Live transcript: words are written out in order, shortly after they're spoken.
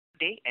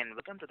Good day and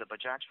welcome to the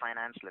Bajaj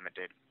Finance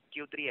Limited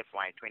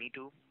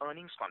Q3FY22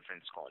 Earnings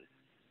Conference call.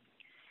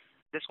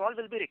 This call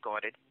will be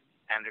recorded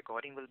and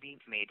recording will be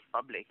made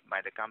public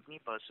by the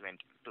company pursuant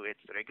to its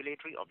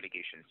regulatory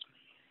obligations.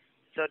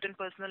 Certain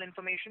personal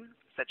information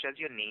such as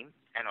your name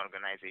and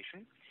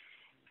organization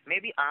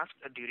may be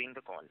asked during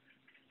the call.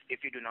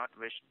 If you do not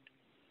wish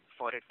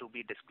for it to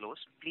be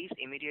disclosed, please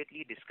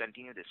immediately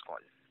discontinue this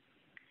call.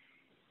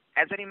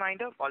 As a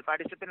reminder, all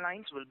participant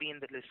lines will be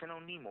in the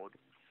listen-only mode,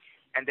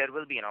 and there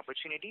will be an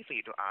opportunity for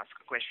you to ask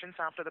questions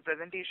after the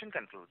presentation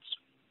concludes.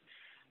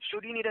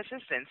 Should you need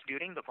assistance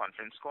during the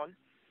conference call,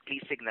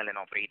 please signal an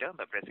operator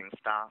by pressing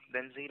star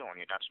then 0 on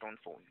your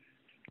touchtone phone.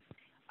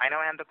 I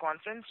now hand the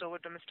conference over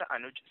to Mr.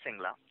 Anuj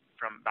Singla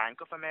from Bank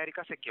of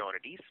America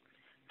Securities.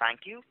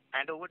 Thank you,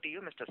 and over to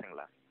you, Mr.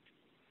 Singla.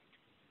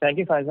 Thank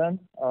you,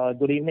 Faizan.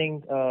 Good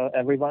evening,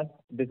 everyone.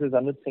 This is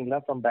Anuj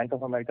Singla from Bank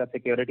of America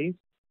Securities.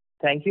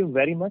 Thank you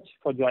very much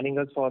for joining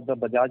us for the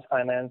Bajaj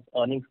Finance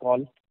earnings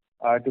call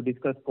to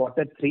discuss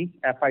Q3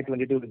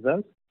 FY22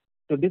 results.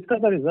 To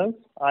discuss the results,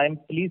 I am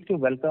pleased to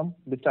welcome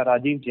Mr.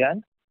 Rajiv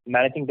Jain,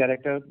 Managing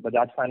Director,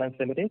 Bajaj Finance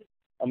Limited,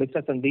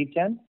 Mr. Sandeep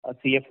Jain,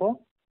 CFO,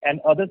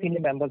 and other senior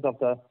members of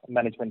the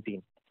management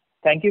team.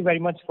 Thank you very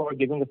much for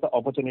giving us the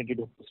opportunity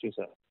to host you,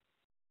 sir.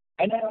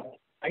 And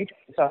I invite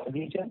Mr.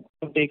 Rajiv Jain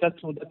to take us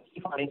through the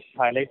key financial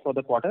highlights for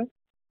the quarter,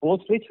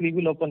 post which we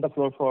will open the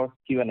floor for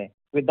Q&A.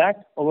 With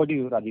that, over to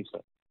you, Rajiv,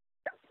 sir.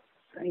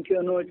 Thank you,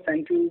 Anuj.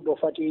 Thank you,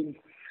 BOFA team.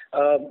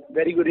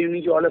 Very good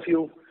evening to all of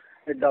you.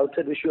 At the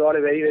outset, wish you all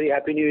a very, very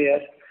happy new year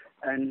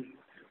and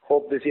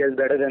hope this year is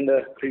better than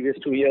the previous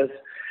 2 years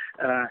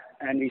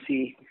and we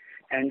see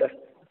end of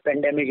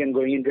pandemic and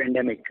going into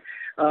endemic.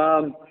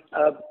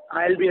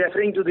 I'll be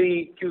referring to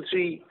the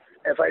Q3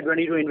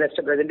 FY22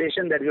 investor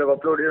presentation that we have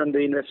uploaded on the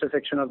investor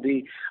section of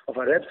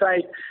our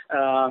website.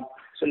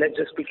 So let's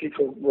just quickly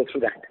go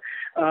through that.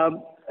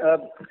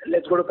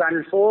 Let's go to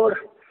panel 4.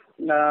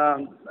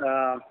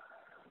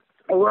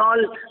 Overall,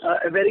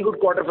 a very good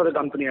quarter for the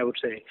company, I would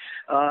say.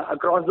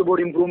 Across the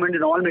board improvement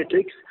in all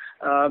metrics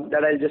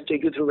that I'll just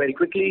take you through very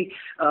quickly.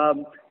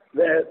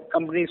 The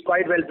company is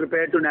quite well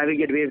prepared to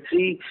navigate wave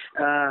 3,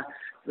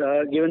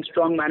 given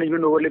strong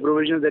management overlay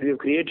provisions that we have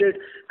created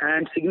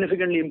and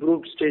significantly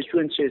improved stage 2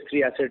 and stage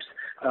 3 assets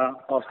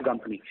of the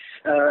company.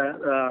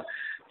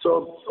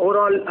 So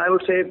overall, I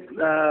would say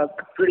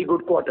pretty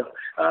good quarter.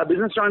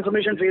 Business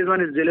transformation phase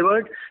 1 is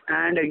delivered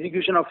and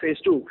execution of phase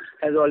 2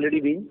 has already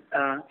been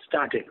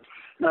started.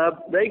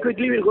 Very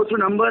quickly, we'll go through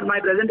numbers. My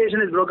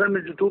presentation is broken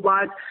into 2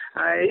 parts.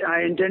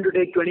 I intend to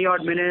take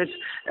 20-odd minutes,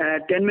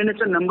 10 minutes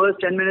on numbers,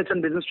 10 minutes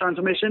on business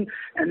transformation,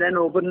 and then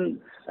open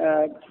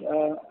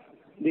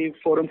the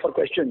forum for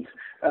questions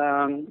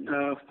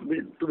to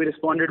be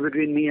responded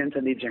between me and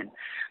Sandeep Jain.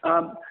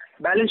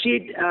 Balance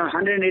sheet,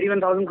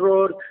 181,000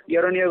 crore,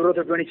 year-on-year growth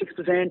of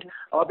 26%.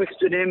 OPEX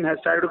to NIM has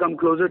started to come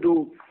closer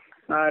to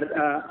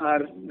our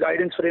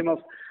guidance frame of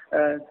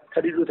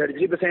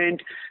 30-33%.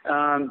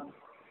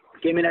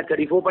 Came in at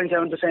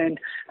 34.7%.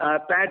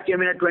 PAT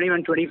came in at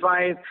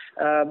 21.25.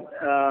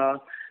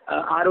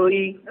 ROE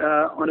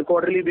on a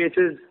quarterly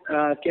basis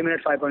came in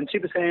at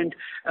 5.3%.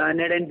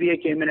 Net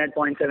NPA came in at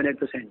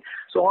 0.78%.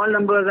 So all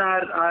numbers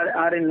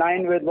are in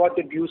line with what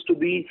it used to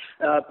be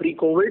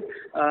pre-COVID.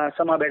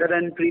 Some are better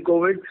than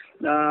pre-COVID.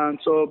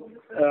 So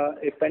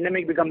if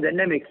pandemic becomes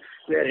endemic,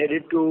 we are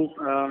headed to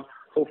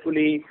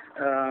hopefully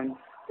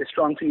a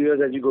strong few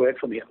years as we go ahead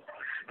from here.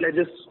 Let's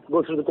just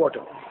go through the quarter.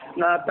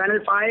 Panel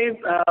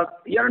 5,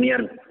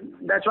 year-on-year,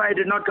 that's why I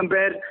did not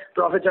compare.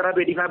 Profits are up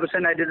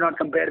 85%. I did not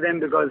compare them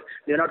because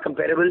they're not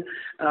comparable.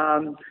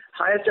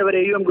 Highest ever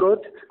AUM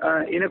growth.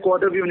 In a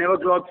quarter, we've never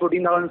clocked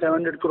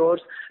 14,700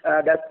 crores.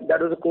 That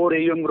was a core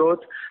AUM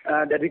growth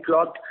that we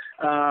clocked,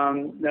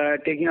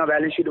 taking our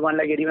balance sheet to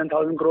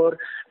 1,81,000 crore.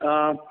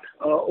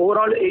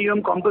 Overall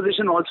AUM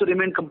composition also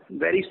remained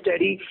very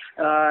steady.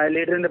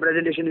 Later in the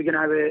presentation, we can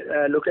have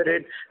a look at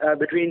it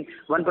between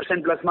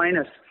 1% plus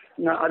minus.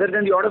 Other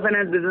than the auto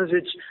finance business,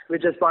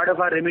 which is part of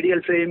our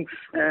remedial frame,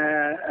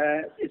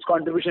 its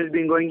contribution has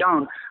been going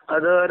down.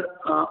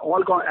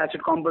 All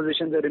asset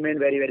compositions have remained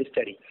very, very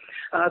steady.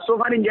 So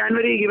far in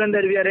January, given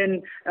that we are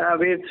in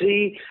wave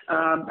 3,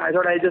 I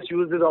thought I'll just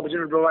use this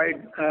opportunity to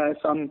provide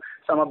some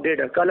update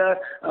or color.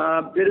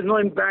 There is no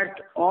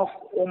impact of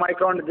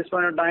Omicron at this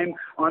point of time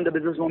on the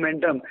business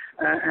momentum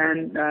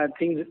and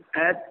things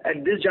at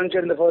this juncture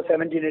in the first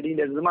 17-18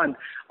 days of the month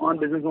on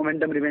business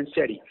momentum remains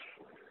steady.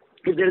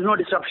 If there is no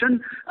disruption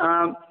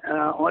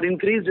or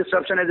increased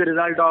disruption as a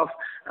result of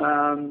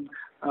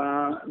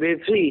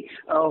wave 3,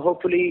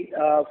 hopefully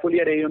full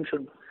year AUM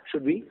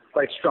should be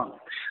quite strong.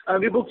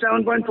 We booked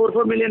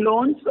 7.44 million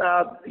loans.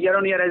 Year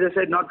on year, as I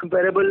said, not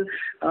comparable.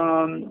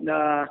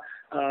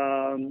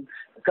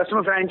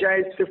 Customer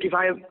franchise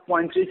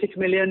 55.36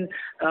 million.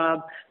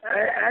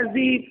 As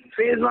the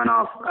phase 1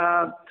 of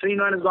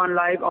 3-in-1 has gone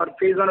live, or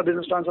phase 1 of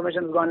business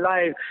transformation has gone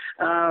live,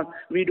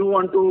 we do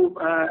want to,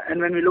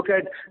 and when we look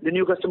at the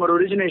new customer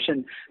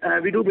origination,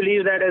 we do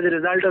believe that as a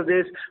result of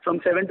this, from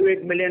 7 to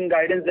 8 million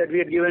guidance that we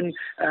had given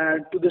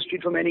to the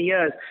street for many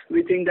years,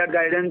 we think that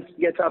guidance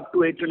gets up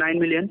to 8 to 9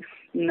 million.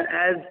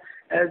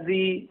 As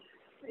the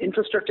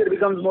infrastructure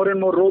becomes more and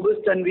more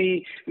robust and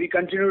we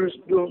continue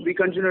to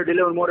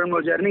deliver more and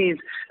more journeys,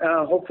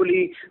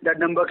 hopefully that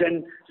number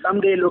can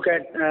someday look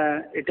at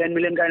a 10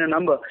 million kind of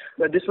number.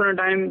 But at this point in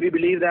time, we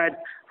believe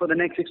that for the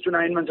next 6 to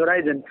 9 months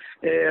horizon,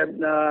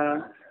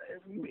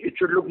 it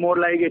should look more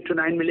like 8 to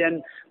 9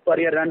 million per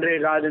year run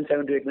rate rather than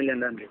 7 to 8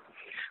 million run rate.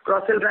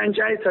 Cross-sell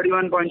franchise,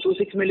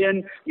 31.26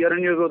 million,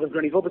 year-on-year growth of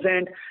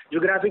 24%.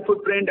 Geographic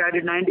footprint,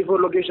 added 94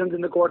 locations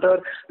in the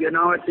quarter. We are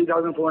now at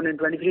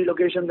 3,423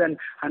 locations and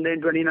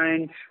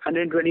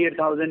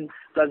 128,000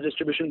 plus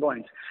distribution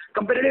points.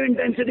 Competitive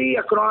intensity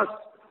across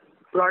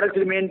products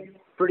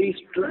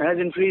has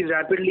increased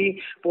rapidly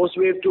post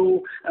wave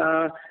 2.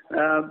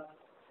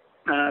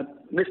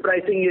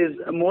 Mispricing is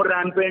more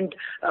rampant.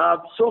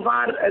 So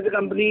far, as a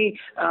company,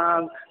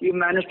 we've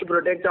managed to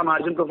protect our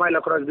margin profile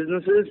across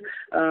businesses.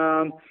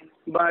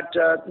 But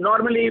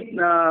normally,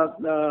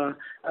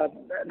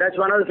 that's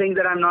one of the things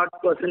that I'm not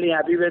personally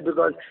happy with,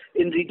 because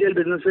in retail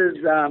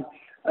businesses,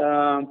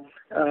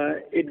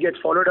 it gets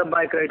followed up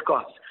by credit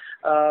costs.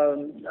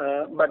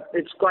 But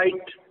it's quite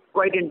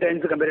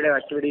intense, the competitive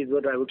activity is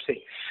what I would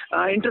say.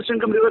 Interest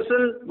income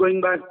reversal, going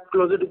back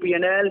closer to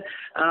P&L,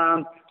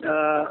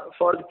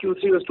 for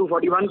Q3 was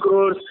 241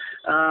 crores.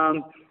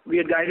 We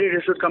had guided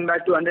it should come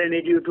back to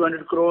 180 to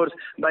 200 crores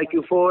by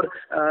Q4.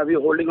 We are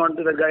holding on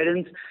to the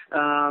guidance.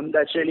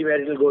 That's really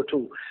where it will go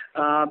to.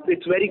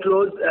 It's very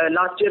close.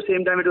 Last year,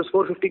 same time, it was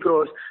 450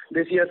 crores.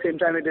 This year, same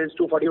time, it is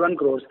 241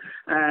 crores.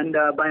 And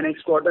by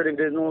next quarter, if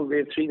there's no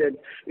wave 3, that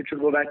it should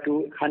go back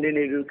to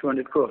 180 to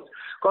 200 crores.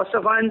 Cost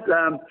of funds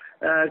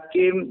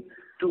came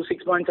to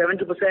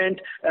 6.72%,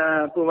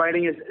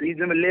 providing a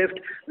reasonable lift.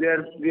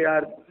 We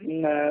are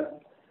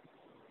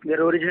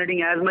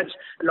originating as much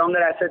longer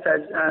assets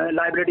as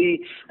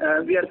liability.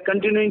 We are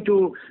continuing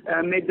to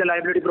make the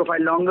liability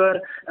profile longer,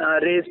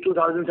 raise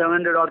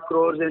 2,700 odd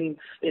crores in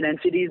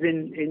NCDs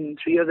in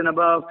 3 years and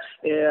above,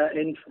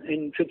 in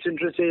fixed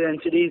interest rate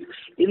NCDs.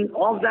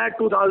 Of that,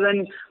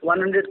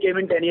 2,100 came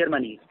in 10-year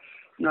money.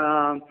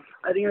 I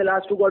think in the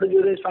last 2 quarters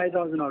we raised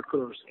 5,000 odd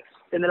crores.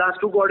 In the last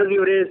 2 quarters we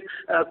raised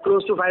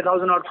close to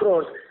 5,000 odd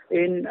crores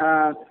in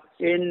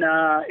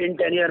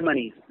 10-year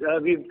money.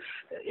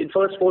 In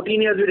first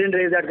 14 years we didn't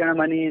raise that kind of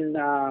money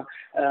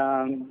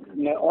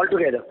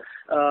altogether.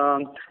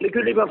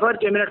 Liquidity buffer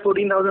came in at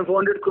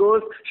 14,400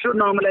 crores, should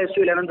normalize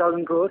to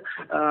 11,000 crores.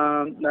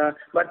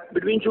 But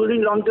between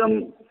choosing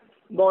long-term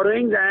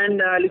borrowings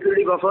and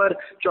liquidity buffer,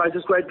 choice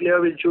is quite clear.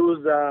 We'll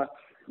choose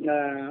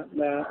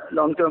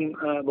long-term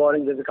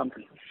borrowings as a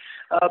company.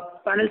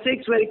 Panel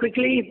 6, very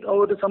quickly,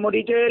 over to some more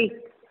detail.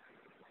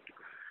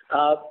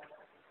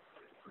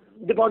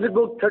 Deposit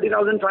book,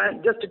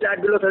 just a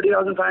tad below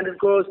 30,500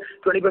 crores,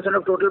 20%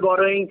 of total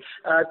borrowing,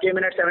 came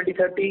in at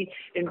 70-30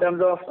 in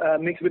terms of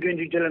mix between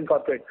retail and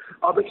corporate.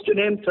 OpEx to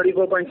NIM,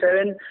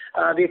 34.7.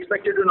 We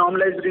expect it to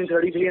normalize between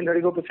 33 and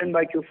 34%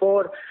 by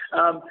Q4.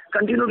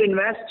 Continue to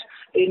invest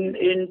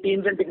in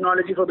teams and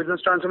technology for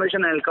business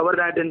transformation. I'll cover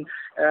that in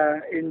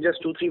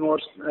just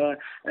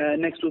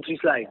next 2-3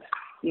 slides.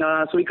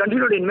 So we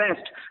continue to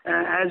invest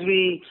as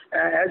we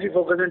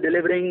focus on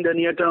delivering the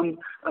near-term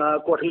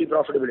quarterly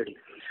profitability.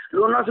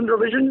 Loan loss and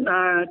provision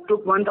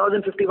took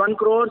 1,051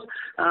 crores.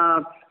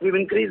 We've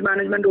increased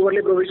management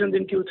overlay provisions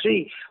in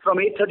Q3 from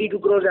 832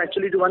 crores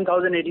actually to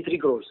 1,083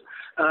 crores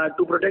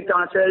to protect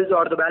ourselves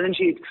or the balance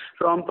sheet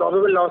from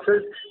probable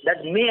losses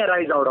that may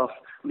arise out of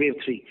wave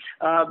 3.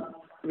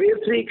 Wave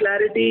 3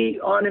 clarity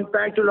on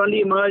impact will only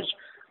emerge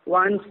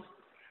once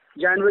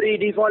January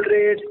default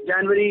rates,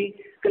 January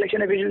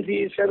collection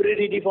efficiencies,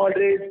 February default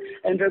rates,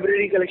 and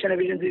February collection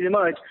efficiencies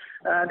emerge.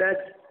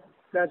 That's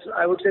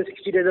I would say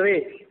 60 days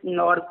away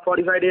or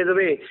 45 days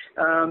away,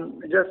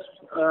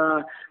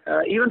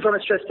 even from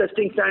a stress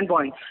testing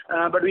standpoint.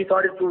 But we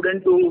thought it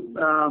prudent to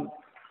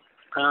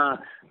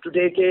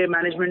take a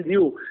management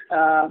view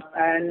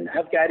and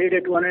have carried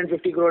a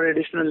 250 crore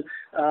additional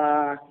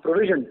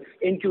provision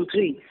in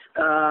Q3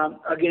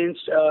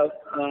 against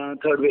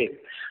third wave.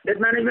 Debt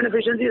management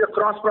efficiencies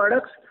across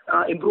products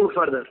improved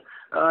further.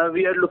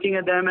 We are looking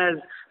at them as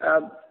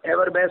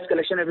ever best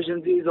collection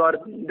efficiencies or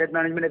debt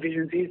management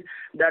efficiencies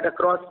that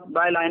across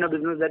by line of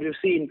business that we've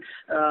seen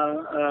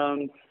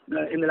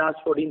in the last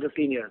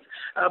 14-15 years.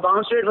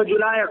 Bounce rate for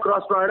July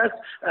across products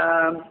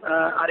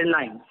are in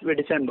line with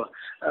December.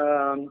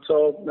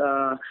 So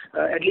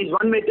at least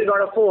one metric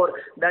out of 4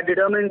 that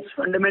determines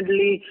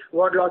fundamentally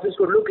what losses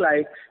could look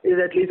like is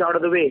at least out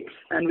of the way,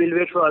 and we'll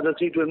wait for other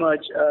 3 to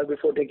emerge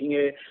before taking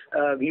a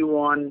view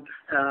on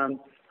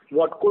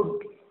what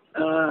could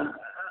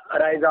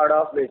arise out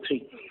of wave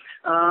 3.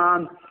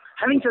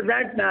 Having said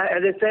that,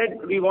 as I said,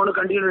 we want to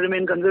continue to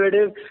remain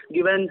conservative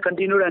given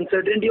continued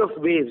uncertainty of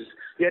waves.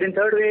 We are in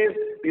third wave.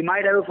 We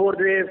might have a fourth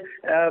wave.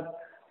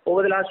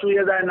 Over the last 2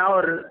 years, I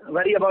now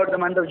worry about the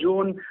month of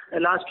June. The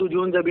last 2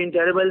 Junes have been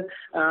terrible.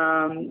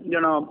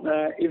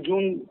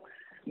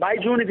 By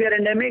June, if we are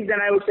endemic,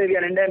 then I would say we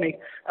are endemic.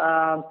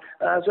 So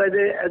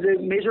as a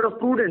measure of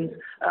prudence,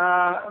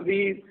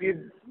 we've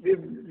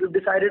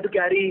decided to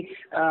carry,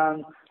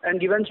 and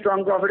given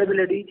strong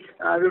profitability,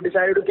 we've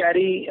decided to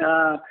carry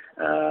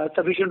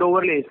sufficient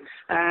overlays.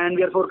 And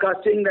we are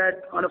forecasting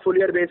that on a full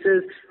year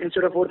basis,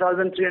 instead of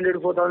 4,300 to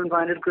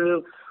 4,500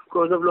 crores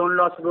of loan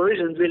loss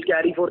provisions, we'll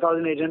carry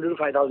 4,800 to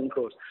 5,000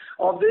 crores.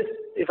 Of this,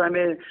 if I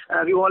may,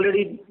 we've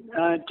already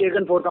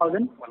taken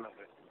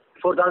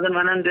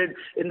 4,100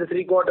 in the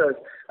 3 quarters,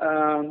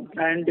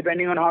 and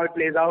depending on how it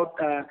plays out,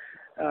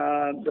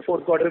 the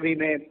fourth quarter we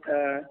may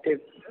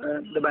take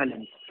the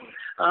balance.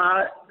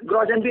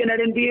 Gross NPA and net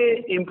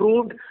NPA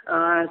improved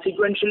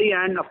sequentially,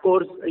 and of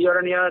course year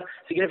on year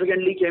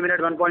significantly, came in at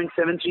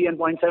 1.73 and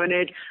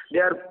 0.78. They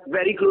are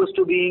very close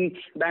to being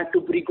back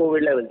to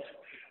pre-COVID levels.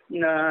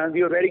 We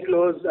are very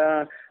close,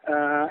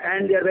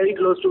 and they are very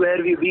close to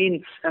where we've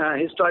been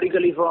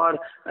historically for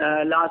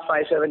last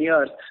 5-7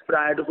 years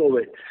prior to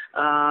COVID.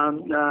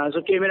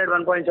 So came in at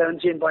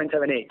 1.73 and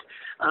 0.78.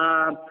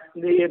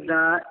 The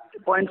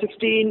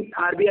 0.16,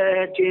 RBI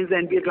had changed the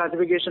NPA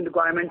classification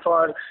requirement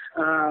for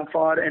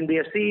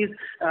NBFCs.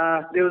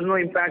 There was no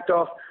impact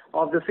of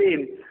the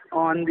same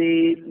on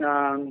the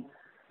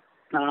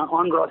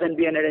on gross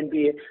NPA and net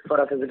NPA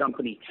for us as a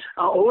company.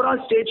 Overall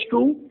stage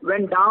 2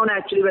 went down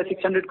actually by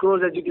 600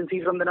 crores, as you can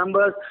see from the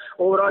numbers.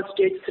 Overall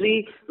stage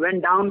 3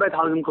 went down by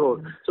 1,000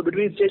 crores. So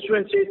between stage 2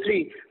 and stage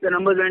 3, the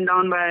numbers went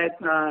down by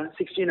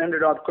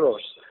 1,600 odd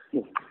crores.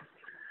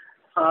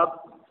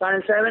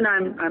 Panel 7,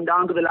 I'm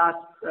down to the last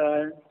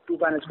 2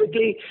 panels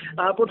quickly.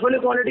 Portfolio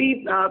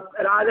quality,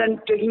 rather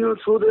than taking you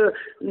through the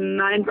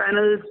 9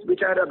 panels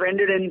which are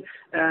appended in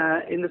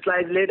the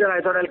slides later, I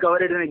thought I'll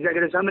cover it in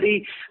executive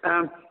summary.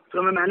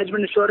 From a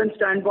management assurance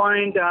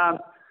standpoint,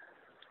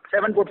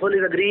 7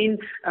 portfolios are green.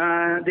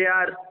 They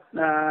are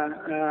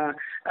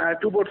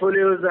 2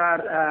 portfolios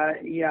are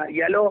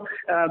yellow.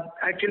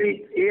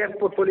 Actually, AF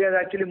portfolio has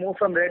actually moved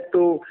from red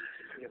to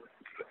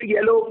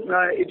yellow.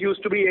 It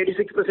used to be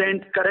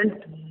 86%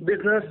 current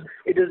business.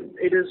 It is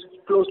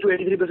close to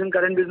 83%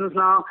 current business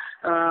now.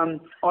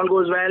 All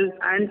goes well,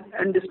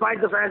 and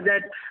despite the fact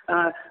that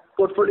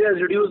portfolio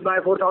has reduced by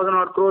 4,000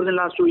 odd crores in the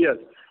last 2 years.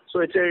 So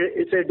it's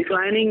a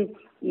declining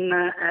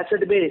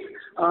asset base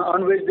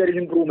on which there is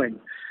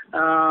improvement.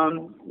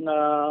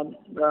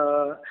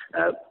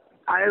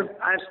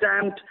 I've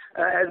stamped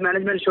as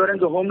management assurance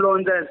the home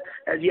loans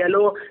as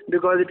yellow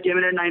because it came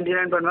in at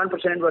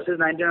 99.1% versus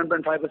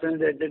 99.5%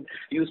 that it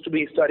used to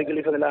be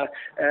historically for the last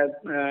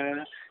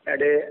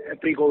at a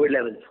pre-COVID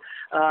levels.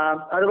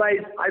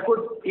 Otherwise, I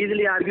could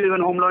easily argue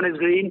even home loan is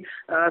green.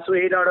 So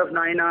 8 out of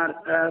 9 are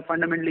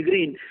fundamentally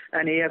green,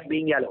 and AF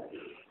being yellow.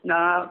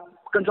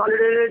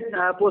 Consolidated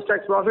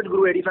post-tax profit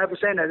grew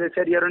 85%, as I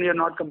said, year-on-year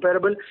not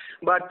comparable,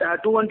 but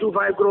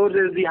 2,125 crores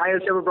is the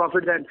highest ever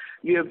profit that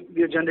we have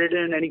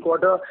generated in any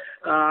quarter.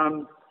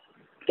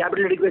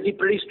 Capital adequacy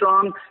pretty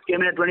strong,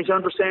 came in at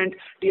 27%.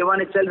 Tier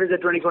 1 itself is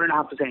at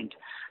 24.5%.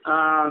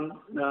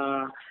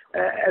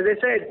 As I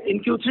said, in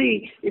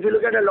Q3, if you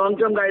look at a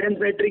long-term guidance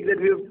metric that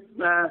we've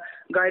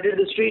guided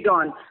the street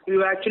on,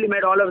 we've actually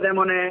met all of them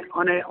on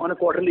a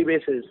quarterly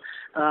basis.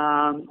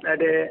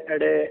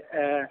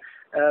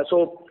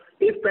 So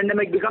if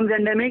pandemic becomes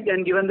endemic,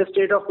 and given the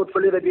state of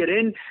portfolio that we are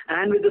in,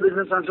 and with the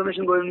business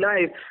transformation going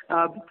live,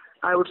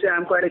 I would say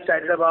I'm quite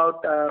excited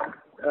about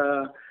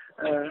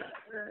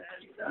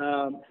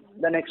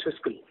the next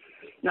fiscal.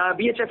 Now,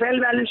 BHFL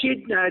balance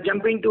sheet,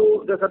 jumping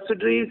to the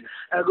subsidiaries,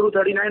 grew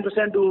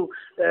 39% to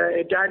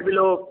a tad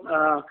below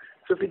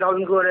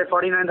 50,000 crore at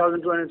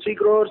 49,203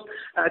 crores.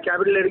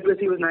 Capital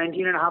adequacy was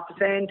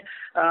 19.5%.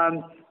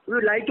 We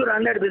would like to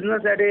run that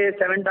business at a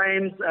 7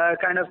 times,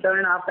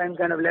 7.5 times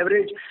kind of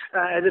leverage.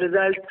 As a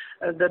result,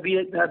 the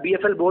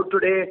BFL board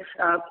today,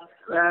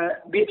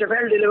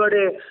 BHFL delivered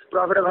a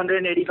profit of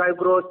 185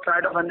 crores,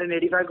 PAT of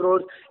 185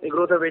 crores, a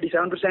growth of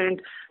 87%.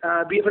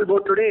 BFL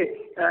board today,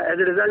 as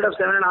a result of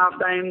 7.5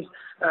 times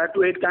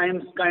to 8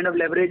 times kind of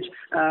leverage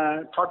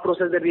thought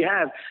process that we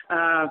have,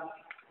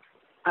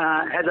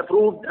 has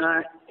approved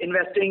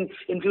infusing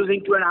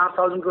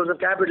 2,500 crores of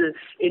capital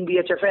in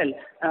BHFL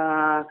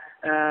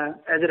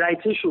as a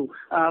rights issue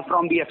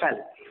from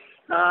BFL.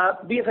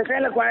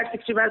 BFSL acquired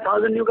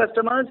 65,000 new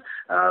customers.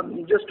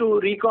 Just to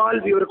recall,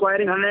 we were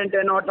acquiring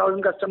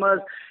 110,000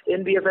 customers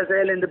in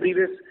BFSL in the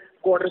previous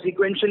quarter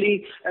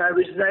sequentially.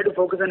 We decided to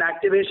focus on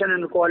activation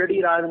and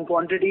quality rather than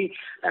quantity.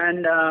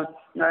 And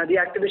the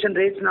activation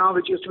rates now,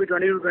 which used to be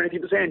 20 to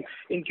 23%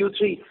 in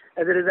Q3,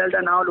 as a result,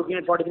 are now looking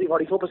at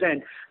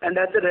 43-44%. And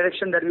that's the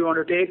direction that we want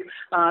to take.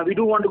 We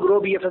do want to grow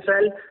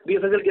BFSL.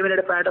 BFSL given it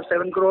a PAT of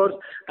 7 crores.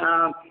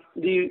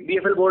 The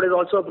BFL board has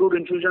also approved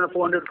infusion of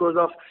 400 crores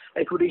of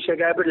equity share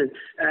capital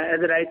as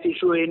a rights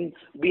issue in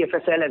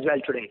BFSL as well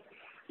today.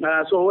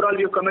 So overall,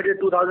 we have committed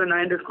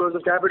 2,900 crores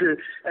of capital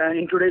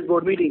in today's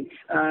board meeting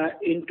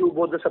into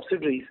both the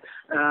subsidiaries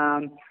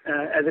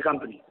as a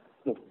company.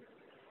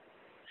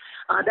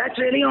 That's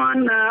really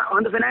on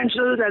the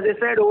financials. As I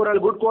said, overall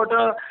good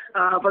quarter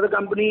for the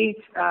company.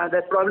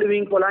 That's probably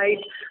being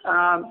polite,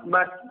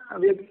 but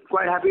we're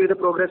quite happy with the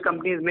progress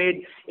company has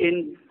made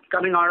in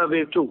coming out of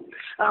wave 2.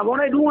 What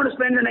I do want to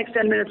spend the next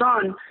 10 minutes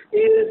on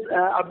is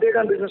update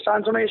on business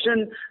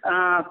transformation.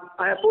 I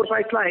have 4 or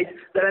 5 slides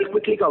that I'll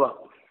quickly cover.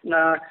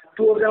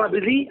 2 of them are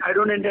busy. I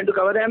don't intend to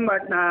cover them,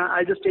 but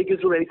I'll just take you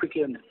through very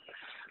quickly on them.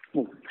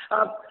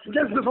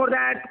 Just before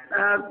that,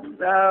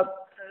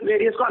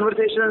 various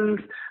conversations,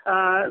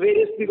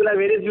 various people have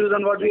various views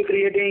on what we're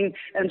creating,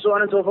 and so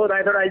on and so forth.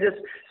 I thought I'd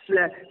just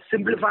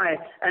simplify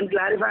and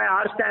clarify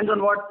our stance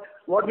on what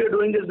we are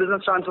doing this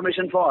business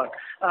transformation for.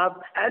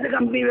 As a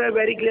company, we have a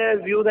very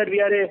clear view that we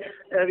are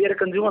a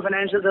consumer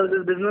financial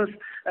services business,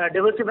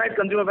 diversified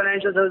consumer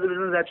financial services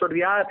business. That's what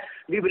we are.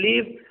 We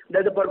believe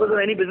that the purpose of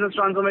any business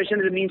transformation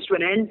is a means to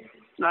an end.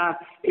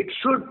 It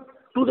should,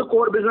 to the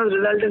core business,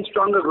 result in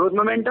stronger growth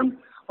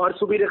momentum, or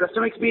superior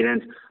customer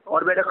experience,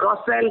 or better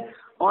cross-sell,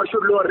 or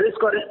should lower risk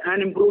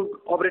and improve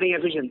operating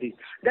efficiency.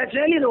 That's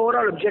really the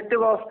overall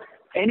objective of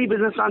any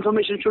business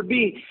transformation should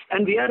be,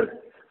 and we are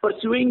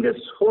pursuing this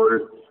whole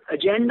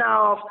agenda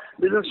of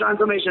business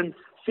transformation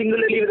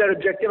singularly with that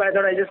objective. I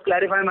thought I'd just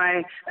clarify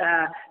my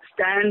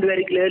stand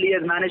very clearly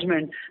as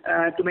management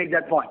to make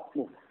that point.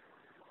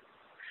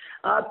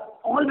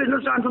 All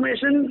business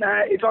transformation,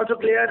 it's also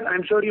clear,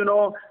 I'm sure you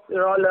know,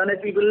 you're all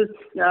learned people.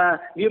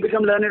 We've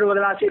become learned over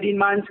the last 18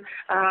 months.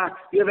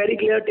 We are very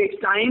clear, it takes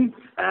time,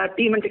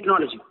 team and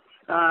technology.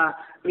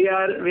 We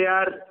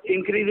are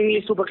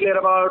increasingly super clear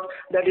about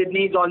that it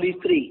needs all these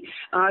 3.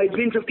 It's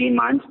been 15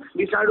 months.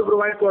 We started to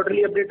provide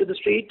quarterly update to the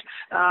street,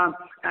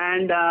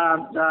 and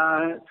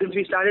since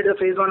we started the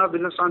phase 1 of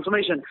business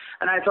transformation,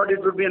 and I thought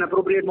it would be an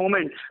appropriate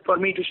moment for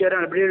me to share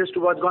an update as to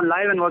what's gone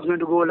live and what's going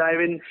to go live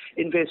in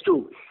phase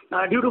 2.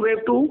 Due to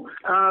wave 2,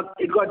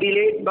 it got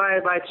delayed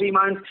by 3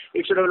 months.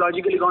 It should have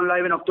logically gone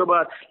live in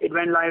October. It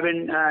went live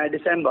in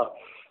December.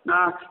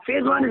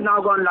 Phase 1 is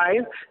now gone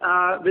live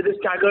with a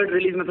staggered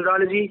release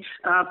methodology.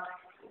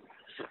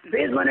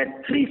 Phase 1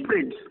 had 3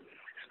 sprints.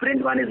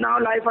 Sprint 1 is now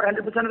live for 100%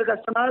 of the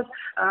customers.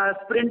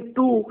 Sprint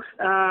 2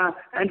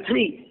 and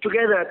 3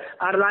 together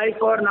are live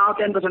for now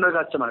 10% of the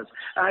customers.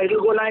 It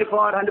will go live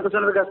for 100% of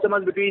the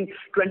customers between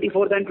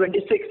 24th and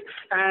 26th,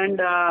 and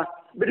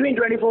between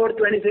 24th,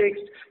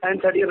 26th,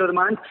 and 30th of the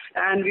month,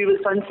 and we will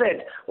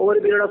sunset over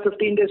a period of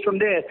 15 days from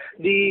there.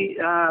 The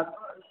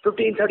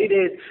 15-30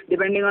 days,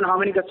 depending on how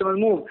many customers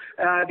move,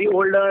 the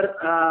older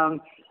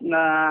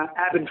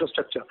app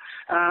infrastructure.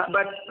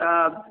 But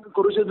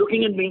Kurush is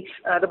looking at me.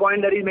 The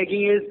point that he's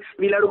making is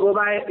we'll have to go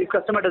by, if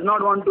customer does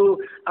not want to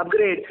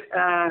upgrade,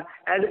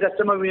 as a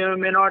customer we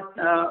may not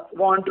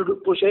want to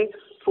push a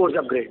force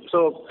upgrade.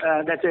 So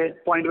that's a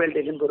point well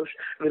taken, Kurush,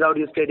 without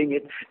you stating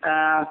it.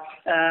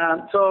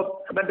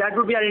 But that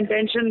would be our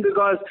intention,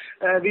 because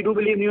we do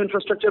believe new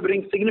infrastructure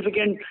brings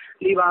significantly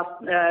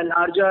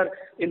larger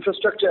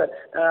infrastructure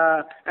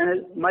and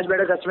a much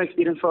better customer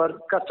experience for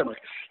customers.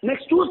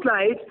 Next 2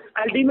 slides,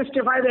 I'll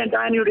demystify the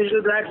entire new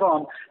digital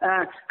platform,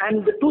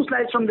 and the 2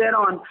 slides from there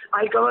on,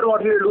 I'll cover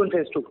what we will do in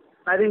phase 2.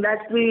 I think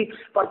that's the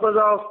purpose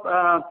of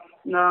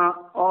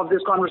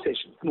this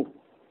conversation.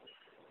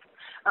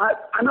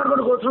 I'm not going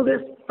to go through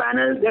this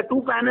panel. There are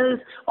 2 panels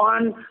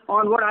on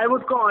what I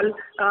would call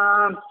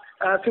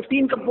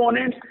 15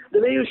 components. The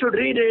way you should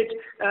read it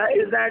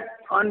is that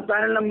on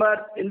panel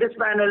number, in this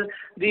panel,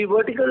 the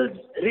verticals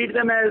read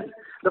them as,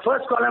 the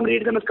first column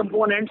read them as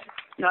components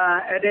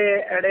at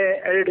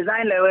a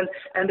design level,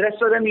 and the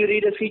rest of them you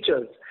read as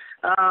features.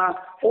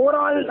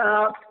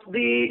 Overall,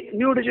 the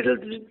new digital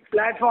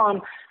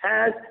platform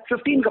has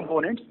 15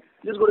 components.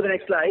 Just go to the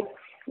next slide.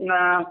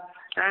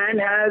 And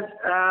has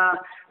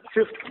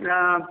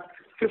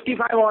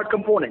 55 odd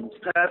components,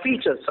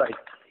 features, sorry.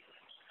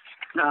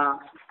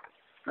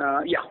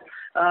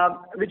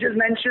 Which is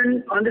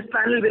mentioned on this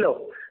panel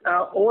below.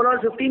 Overall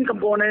 15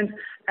 components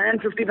and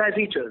 55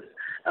 features.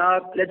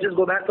 Let's just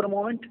go back for a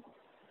moment.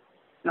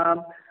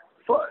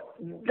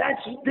 This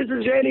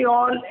is really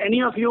all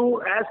any of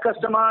you as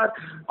customer,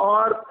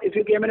 or if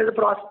you came in as a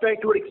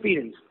prospect, would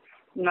experience.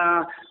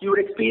 You would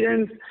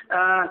experience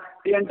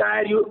the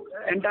entire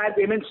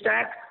payment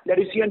stack that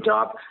you see on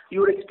top. You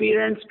would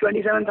experience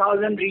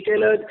 27,000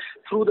 retailers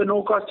through the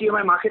no-cost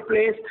EMI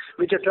marketplace,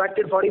 which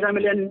attracted 45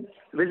 million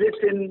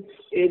visits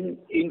in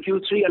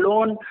Q3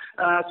 alone.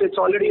 So it's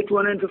already a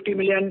 250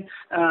 million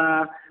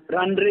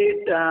run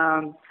rate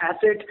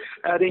asset.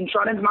 The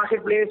insurance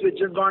marketplace, which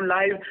has gone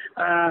live,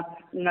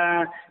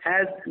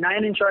 has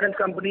 9 insurance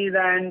companies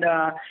and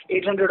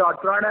 800 odd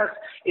products.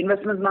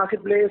 Investments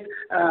marketplace,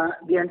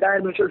 the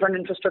entire mutual fund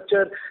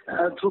infrastructure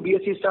through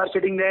BSE Star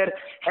sitting there.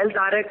 Health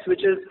RX,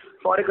 which is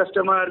for a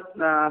customer,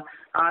 our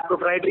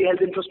proprietary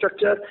health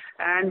infrastructure,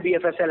 and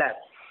BFSL app.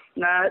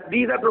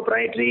 These are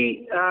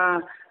proprietary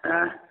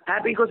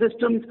app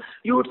ecosystems.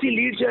 You would see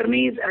lead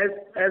journeys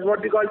as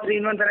what we call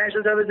 3-in-1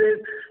 financial services.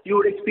 You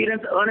would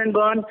experience earn and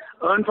burn,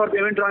 earn for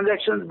payment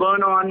transactions,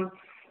 burn on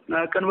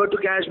convert to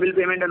cash, bill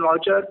payment and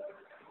voucher.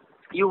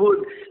 You would,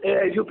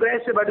 if you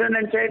press a button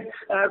and said,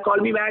 call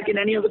me back in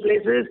any of the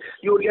places,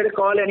 you would get a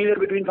call anywhere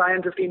between 5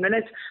 and 15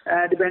 minutes,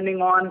 depending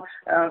on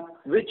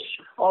which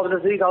of the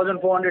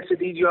 3,400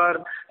 cities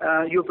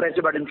you press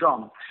a button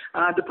from.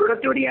 The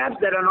productivity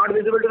apps that are not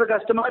visible to the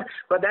customer,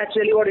 but that's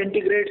really what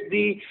integrates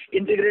the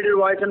integrated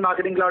voice and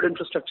marketing cloud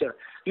infrastructure.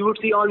 You would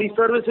see all these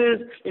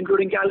services,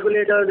 including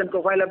calculators and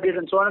profile updates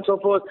and so on and so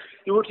forth.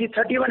 You would see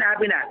 31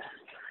 app-in-apps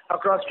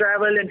across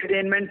travel,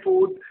 entertainment,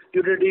 food,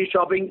 utilities,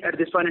 shopping at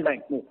this point in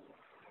time.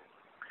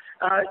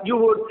 You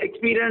would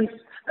experience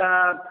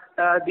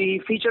the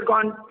featured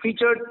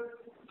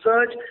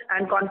search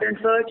and content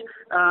search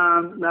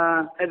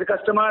as a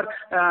customer,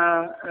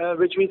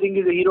 which we think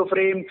is a hero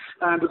frame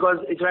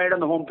because it's right on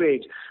the home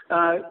page.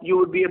 You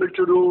would be able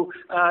to do.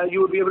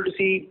 You would be able to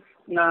see,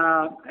 as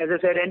I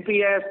said,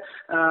 NPS,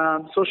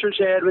 social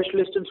share, wish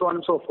list, and so on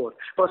and so forth.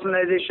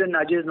 Personalization,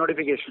 nudges,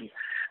 notifications.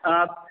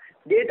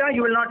 Data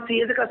you will not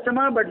see as a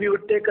customer, but we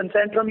would take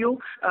consent from you.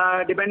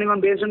 Depending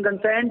on based on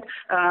consent,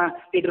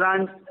 it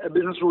runs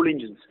business rule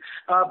engines.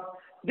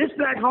 This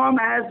platform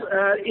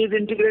is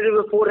integrated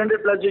with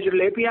 400 plus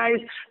digital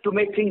APIs to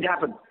make things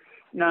happen.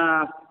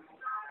 The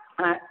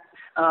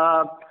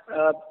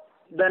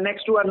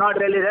next two are not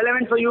really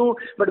relevant for you,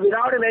 but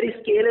without a very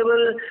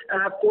scalable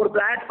core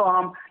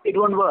platform, it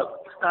won't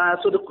work.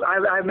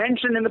 I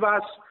mentioned in the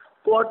past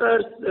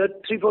quarters,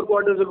 3-4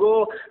 quarters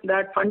ago,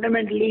 that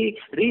fundamentally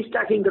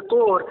restacking the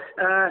core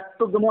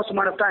took the most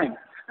amount of time,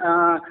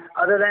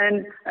 other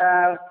than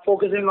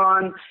focusing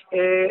on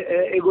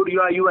a good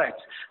UI UX.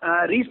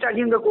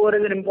 Restacking the core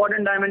is an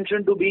important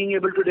dimension to being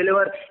able to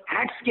deliver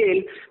at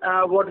scale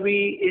what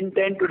we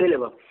intend to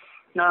deliver.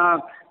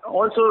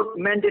 Also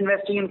meant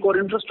investing in core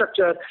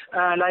infrastructure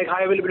like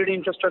high availability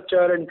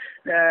infrastructure and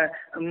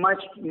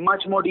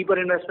much more deeper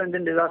investment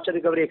in disaster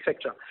recovery,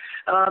 etc.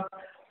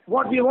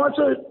 What we've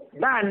also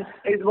done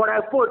is what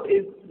I've put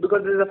is,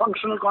 because this is a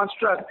functional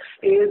construct,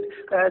 is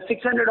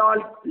 600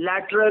 all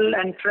lateral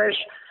and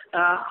fresh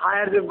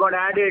hires we've got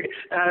added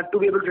to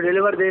be able to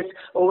deliver this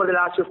over the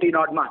last 15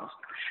 odd months.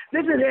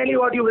 This is really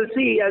what you will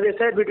see, as I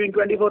said, between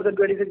 24th and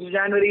 26th of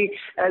January,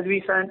 as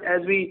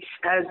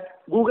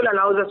Google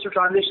allows us to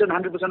transition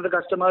 100% of the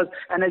customers,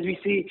 and as we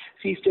see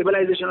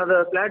stabilization of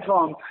the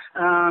platform.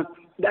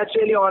 That's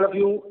really all of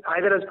you,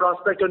 either as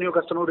prospect or new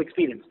customer, would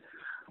experience.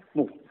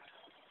 Move.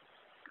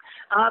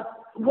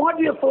 What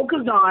we are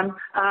focused on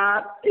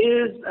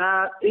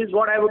is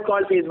what I would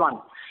call phase 1.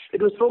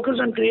 It was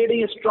focused on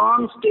creating a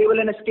strong, stable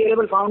and a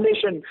scalable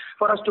foundation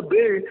for us to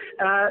build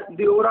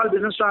the overall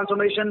business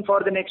transformation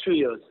for the next few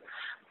years.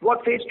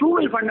 What phase 2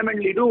 will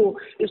fundamentally do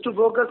is to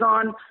focus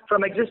on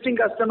from existing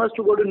customers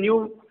to go to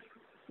new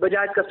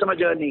Bajaj customer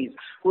journeys,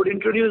 would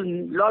introduce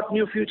lot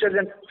new features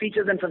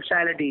and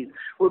functionalities,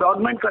 would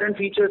augment current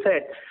feature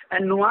set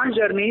and nuanced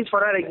journeys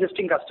for our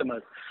existing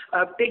customers,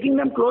 taking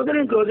them closer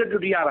and closer to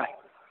DIY.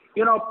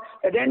 You know,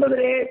 at the end of the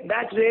day,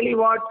 that's really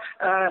what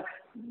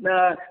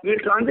we'll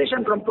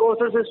transition from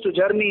processes to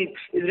journeys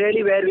is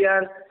really where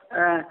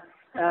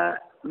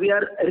we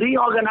are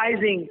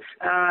reorganizing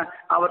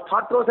our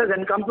thought process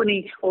and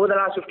company over the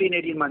last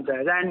 15-18 months.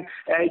 And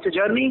it's a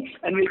journey,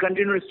 and we'll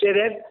continue to stay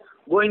there,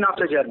 going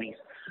after journeys.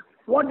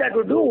 What that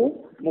would do,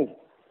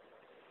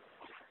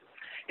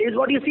 is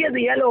what you see as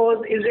the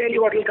yellows is really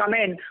what will come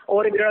in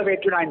over a period of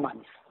 8 to 9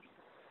 months.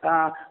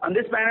 On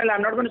this panel,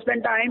 I'm not going to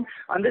spend time.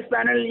 On this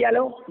panel,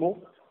 yellow, move.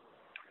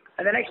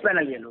 And the next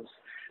panel, yellows.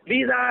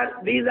 These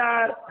are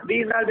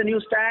the new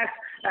stacks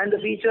and the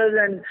features,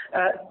 and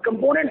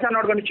components are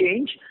not going to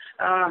change,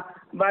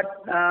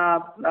 but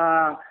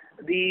the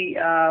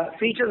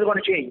features are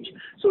going to change.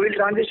 So we'll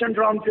transition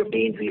from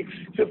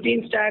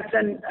 15 stacks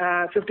and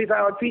 55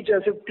 odd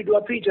features, 52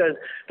 odd features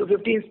to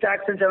 15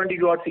 stacks and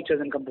 72 odd features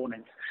and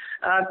components.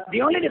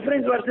 The only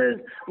difference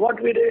versus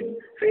what we did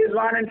phase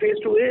 1 and phase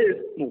 2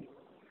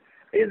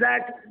 is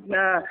that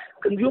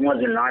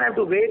consumers will not have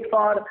to wait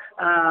for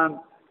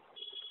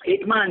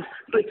 8 months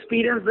to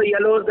experience the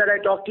yellows that I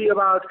talked to you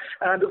about,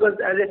 because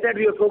as I said,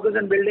 we are focused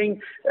on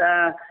building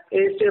a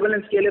stable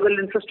and scalable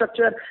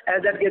infrastructure.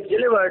 As that gets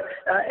delivered,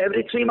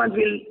 every 3 months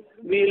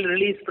we'll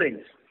release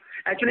sprints.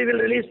 Actually,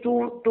 we'll release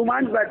two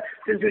months, but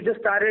since we just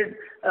started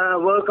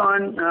work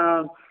on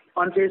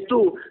phase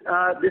 2,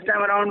 this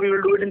time around we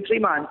will do it in 3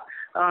 months.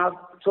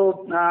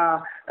 So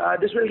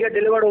this will get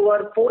delivered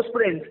over 4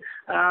 sprints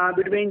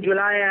between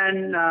July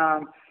and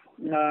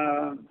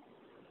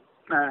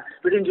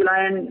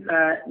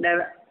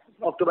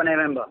October,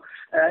 November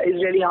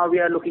is really how we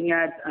are looking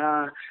at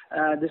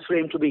this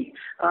frame to be.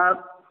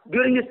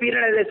 During this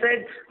period, as I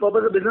said,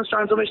 purpose of business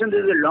transformation,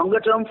 this is a longer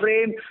term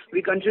frame.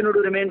 We continue to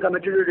remain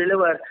committed to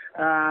deliver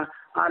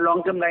our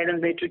long-term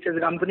guidance matrix as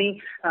a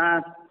company.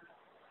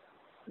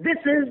 This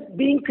is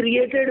being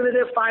created with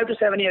a 5 to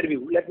 7 year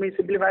view. Let me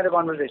simplify the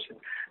conversation.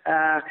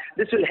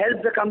 This will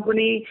help the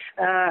company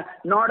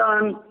not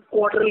on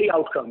quarterly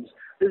outcomes.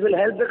 This will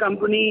help the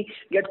company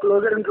get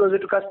closer and closer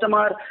to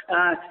customer.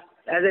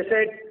 As I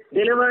said,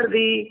 deliver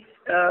the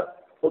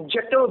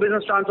objective of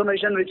business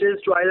transformation, which is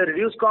to either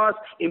reduce costs,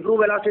 improve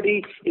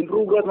velocity,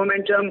 improve growth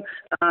momentum,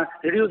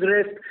 reduce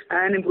risk,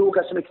 and improve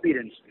customer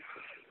experience.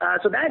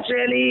 So that's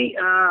really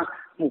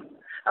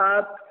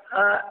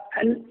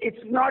and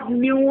it's not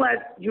new, as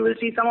you will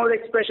see some of the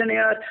expression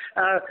here.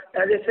 As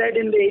I said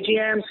in the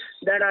AGM,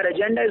 that our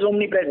agenda is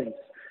omnipresent.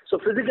 So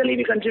physically,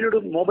 we continue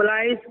to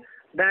mobilize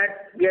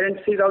that. We are in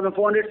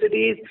 3,400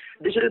 cities.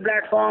 Digital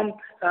platform,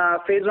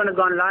 phase 1 has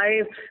gone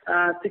live.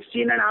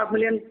 16.5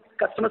 million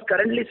customers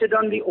currently sit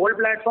on the old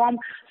platform.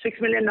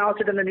 6 million now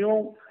sit on the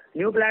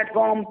new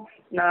platform.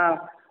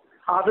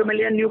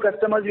 500,000 new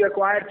customers we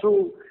acquired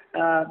through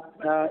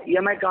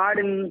EMI card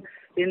in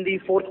the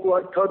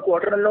third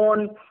quarter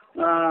alone.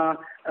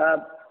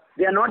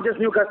 They are not just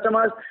new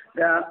customers.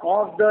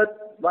 Of the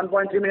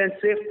 1.3 million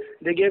SIF,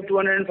 they gave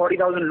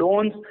 240,000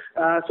 loans.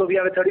 So we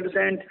have a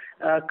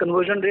 30%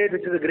 conversion rate,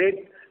 which is a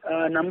great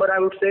number, I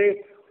would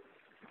say.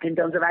 In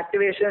terms of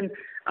activation,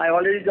 I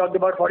already talked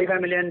about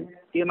 45 million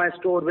EMI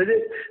store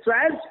visits. So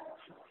as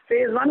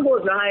phase 1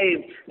 goes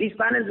live, these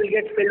panels will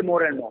get filled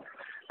more and more.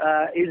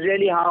 Is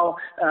really how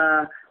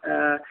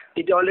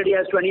it already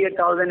has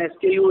 28,000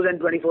 SKUs and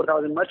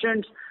 24,000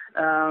 merchants.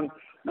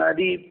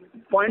 The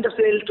point of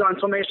sale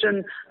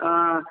transformation,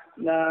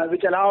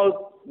 which allows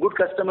good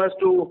customers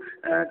to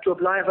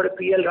apply for a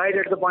PL right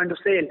at the point of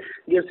sale.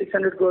 We have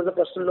 600 crores of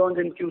personal loans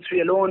in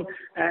Q3 alone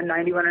and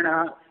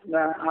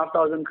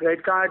 91,500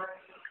 credit cards.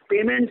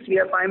 Payments, we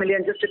have 5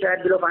 million, just a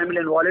tad below 5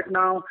 million wallet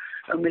now.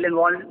 A million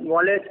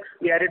wallet.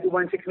 We added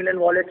 2.6 million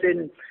wallets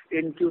in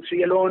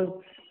Q3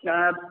 alone.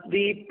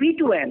 The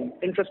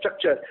P2M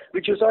infrastructure,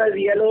 which you saw as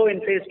yellow in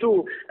phase 2,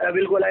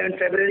 will go live in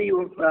February.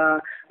 We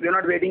are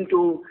not waiting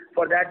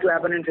for that to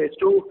happen in phase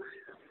 2,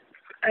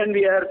 and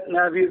we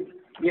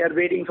are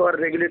waiting for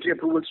regulatory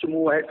approvals to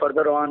move ahead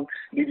further on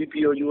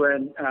BBPOU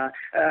and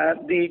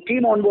the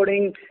team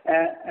onboarding.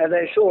 As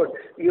I showed,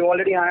 we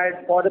already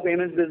hired for the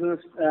payments business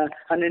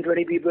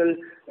 120 people,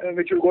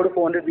 which will go to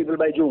 400 people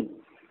by June.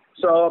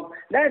 So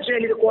that's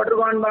really the quarter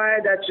gone by.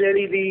 That's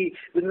really the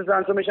business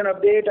transformation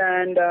update,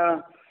 and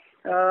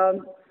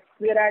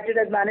we are acted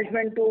as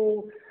management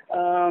to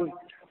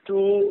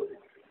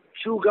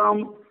chew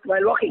gum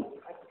while walking.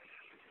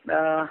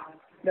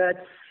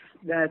 That's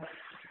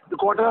the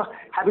quarter.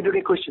 Happy to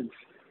take questions.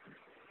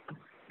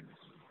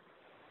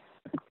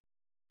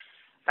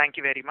 Thank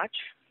you very much.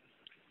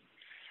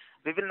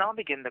 We will now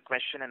begin the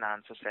question and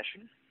answer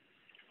session.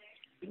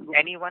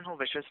 Anyone who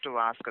wishes to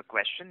ask a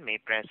question may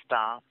press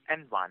star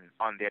and 1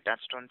 on their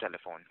touchtone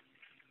telephone.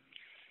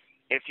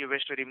 If you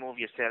wish to remove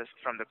yourself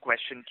from the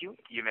question queue,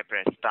 you may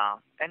press star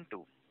and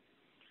 2.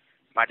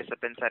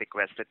 Participants are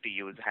requested to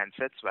use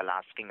handsets while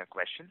asking a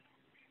question.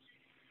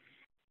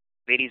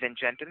 Ladies and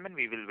gentlemen,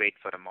 we will wait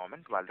for a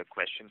moment while the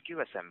question queue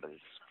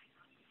assembles.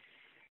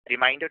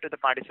 Reminder to the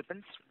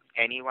participants,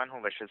 anyone who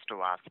wishes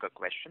to ask a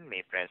question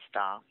may press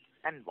star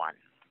and 1.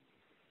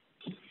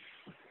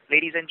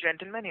 Ladies and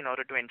gentlemen, in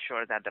order to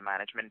ensure that the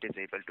management is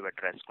able to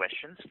address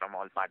questions from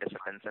all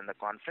participants in the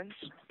conference,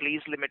 please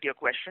limit your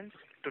questions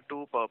to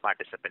 2 per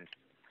participant.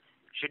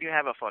 Should you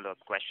have a follow-up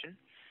question,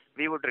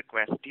 we would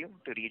request you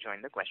to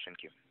rejoin the question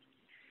queue.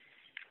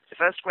 The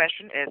first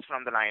question is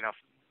from the line of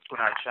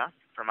Kunal Shah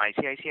from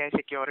ICICI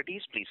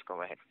Securities. Please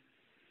go ahead.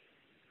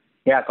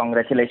 Yeah,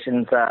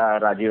 congratulations,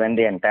 Rajiv and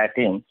the entire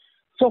team.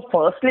 So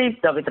firstly,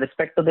 with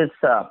respect to this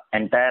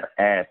entire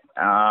app,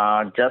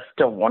 just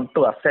want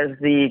to assess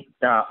the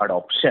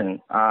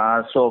adoption.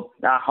 So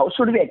how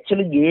should we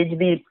actually gauge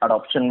the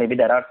adoption? Maybe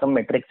there are some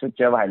metrics which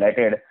you have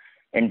highlighted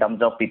in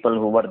terms of people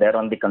who were there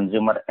on the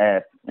consumer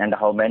app and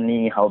how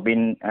many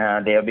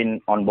they have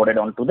been onboarded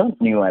onto the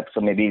new app.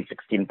 So maybe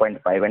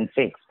 16.5 and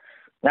 6.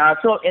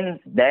 So in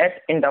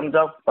terms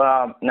of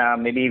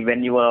maybe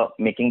when you were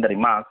making the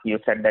remark, you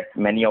said that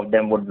many of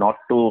them would not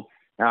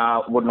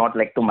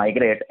like to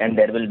migrate and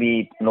there will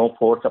be no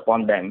force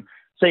upon them.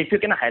 So if you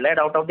can highlight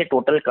out of the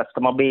total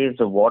customer base,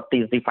 what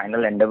is the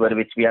final endeavor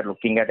which we are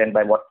looking at and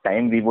by what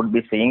time we would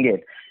be seeing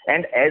it?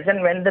 And as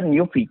and when the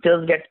new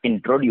features get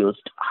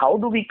introduced, how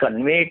do we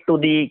convey it to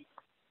the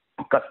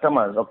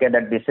customers, okay,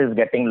 that this is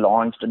getting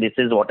launched, this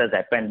is what has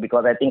happened?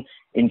 Because I think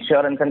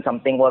insurance and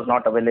something was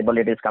not available,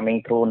 it is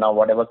coming through now,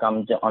 whatever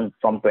comes on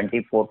from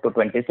 24 to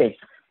 26.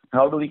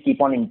 How do we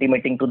keep on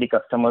intimating to the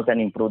customers and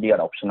improve the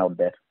adoption out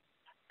there?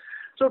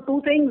 So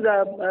 2 things,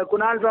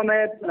 Kunal, from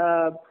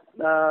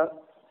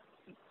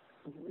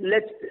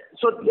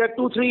so there are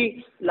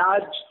 2-3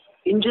 large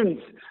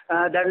engines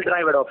that will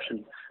drive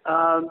adoption.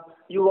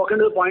 You walk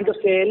into the point of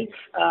sale,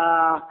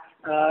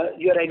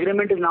 your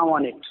agreement is now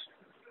on it.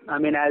 I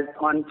mean, as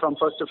on from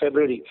 1st of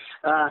February.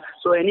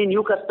 So any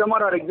new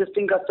customer or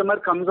existing customer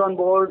comes on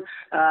board,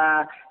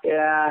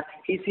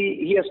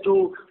 he has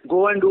to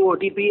go and do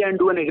OTP and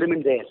do an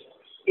agreement there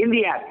in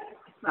the app.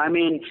 I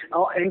mean,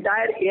 our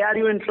entire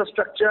ARU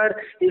infrastructure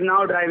is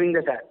now driving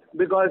this app,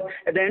 because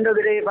at the end of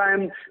the day, if I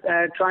am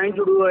trying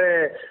to do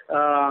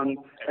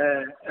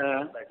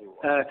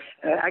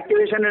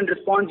activation and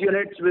response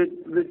units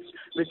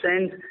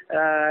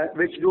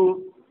which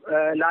do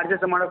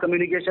largest amount of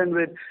communication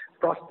with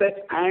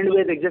prospects and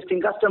with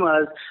existing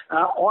customers,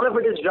 all of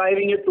it is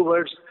driving it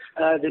towards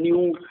the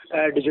new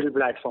digital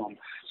platform.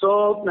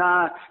 So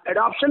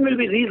adoption will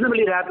be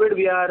reasonably rapid.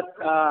 We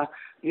are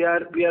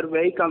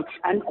very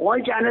and all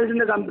channels in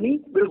the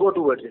company will go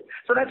towards it.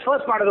 So that's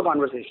first part of the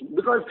conversation,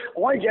 because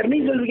all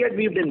journeys will get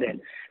weaved in there.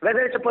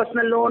 Whether it's a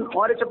personal loan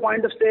or it's a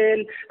point of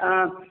sale,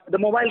 the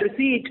mobile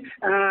receipt.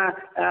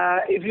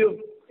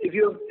 If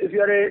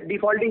you're a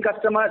defaulting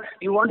customer,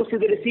 you want to see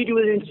the receipt, you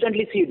will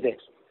instantly see it there.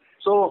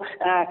 So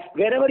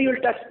wherever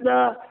you'll touch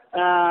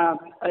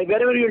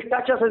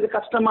us as a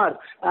customer,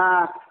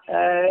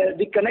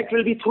 the connect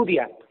will be through the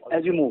app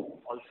as you move.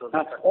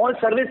 All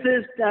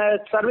services,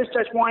 service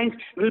touch points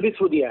will be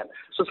through the app.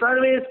 So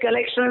service,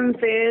 collection,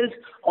 sales,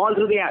 all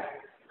through the app.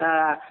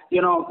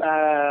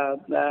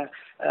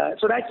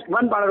 So that's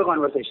one part of the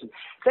conversation.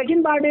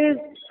 Second part is,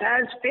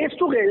 as phase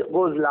 2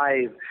 goes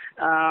live,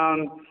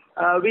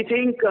 we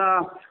think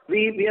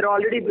we are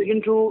already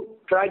beginning to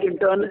track a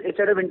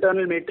set of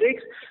internal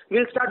metrics.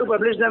 We'll start to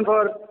publish them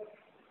for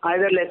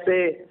either, let's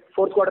say,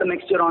 fourth quarter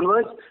next year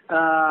onwards. We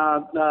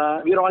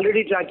are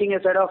already tracking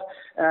a set of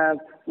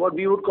what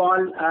we would call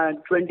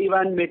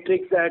 21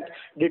 metrics that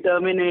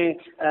determine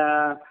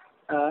a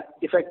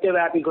effective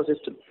app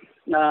ecosystem.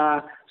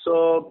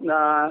 So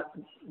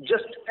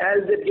just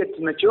as it gets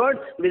matured,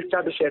 we'll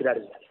start to share that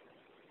as well.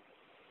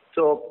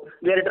 So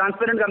we are a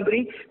transparent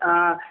company,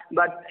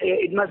 but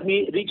it must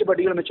reach a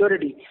particular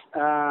maturity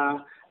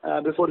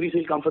before we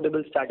feel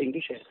comfortable starting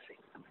to share.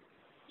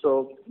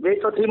 So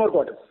wait for 3 more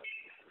quarters.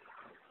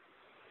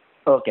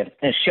 Okay,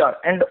 sure.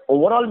 And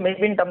overall,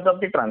 maybe in terms of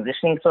the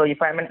transitioning, so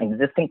if I'm an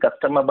existing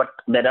customer, but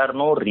there are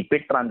no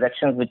repeat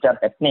transactions which are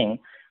happening,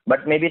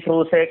 but maybe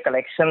through, say,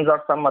 collections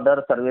or some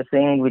other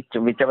servicing,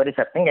 whichever is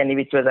happening, any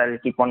which ways I'll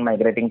keep on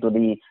migrating to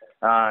the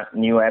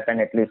new app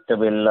and at least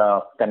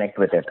will connect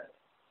with it.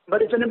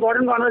 But it's an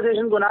important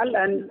conversation, Kunal,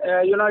 and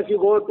if you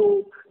go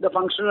to the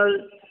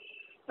functional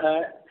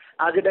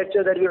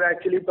architecture that we've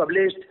actually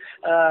published,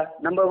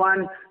 number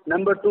one,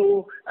 number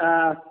two,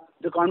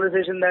 the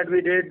conversation that we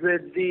did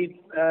with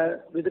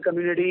the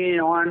community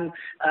on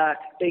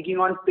taking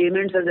on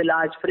payments as a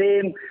large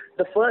frame,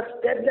 the first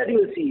step that you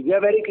will see, we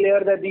are very clear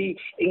that the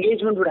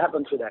engagement would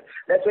happen through that.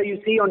 That's why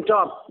you see on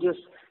top, just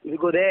if you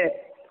go there,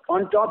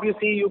 on top you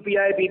see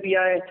UPI,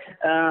 PPI,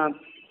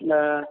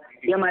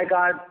 EMI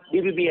card,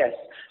 BBPS.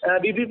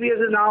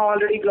 BBPS is now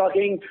already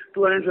clocking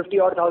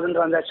 250,000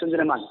 transactions in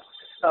a month.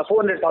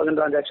 400,000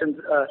 transactions,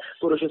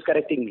 Purush is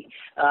correcting me,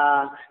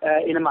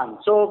 in a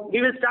month. So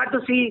we will start to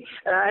see,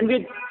 and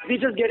we're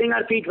just getting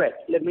our feet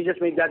wet. Let me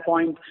just make that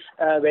point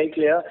very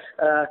clear.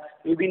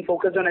 We've been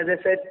focused on, as I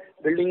said,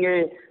 building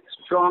a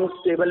strong,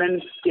 stable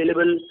and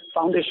scalable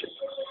foundation.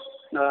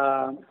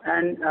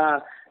 And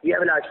we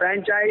have a large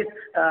franchise,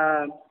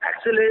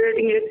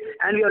 accelerating it,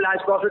 and we have a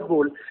large profit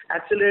pool.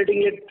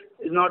 Accelerating it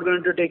is not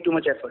going to take too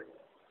much effort.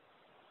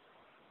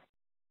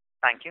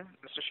 Thank you.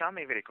 Mr. Shah,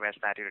 may we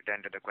request that you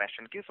return to the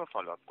question queue for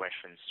follow-up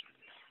questions.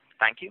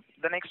 Thank you.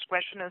 The next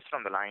question is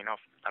from the line of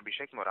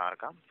Abhishek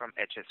Murarka from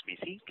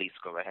HSBC. Please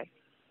go ahead.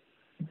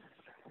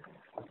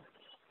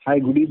 Hi,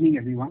 good evening,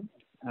 everyone.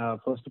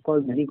 First of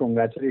all, many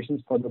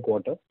congratulations for the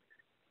quarter.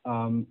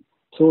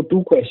 So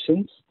 2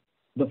 questions.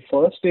 The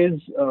first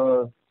is,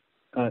 on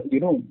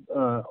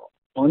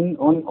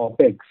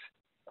OPEX.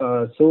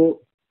 So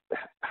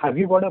have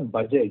you got a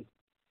budget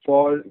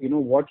for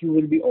what you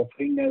will be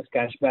offering as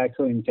cashbacks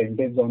or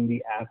incentives on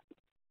the app?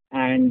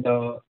 And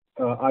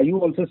are you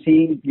also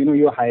seeing,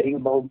 you've hired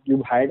about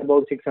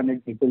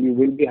 600 people, you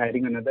will be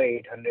hiring another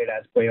 800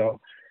 as per your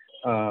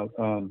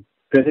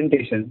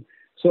presentation.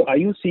 So are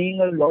you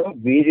seeing a lot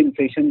of wage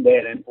inflation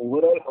there? And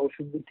overall, how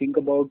should we think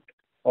about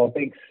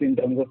OPEX in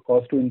terms of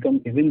cost to income,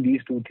 given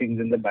these 2 things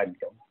in the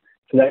background?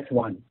 So that's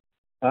one.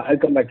 I'll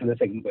come back to the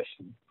second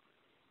question.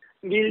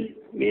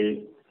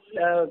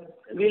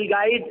 We'll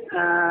guide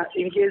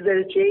in case there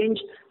is change.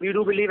 We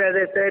do believe, as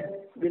I said,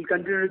 we'll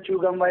continue to chew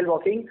gum while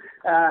walking.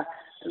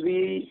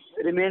 We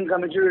remain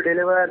committed to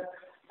deliver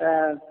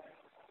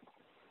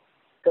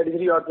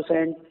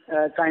 33%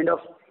 kind of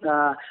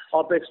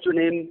OPEX to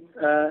NIM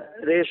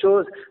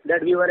ratios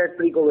that we were at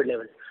pre-COVID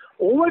level.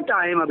 Over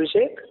time,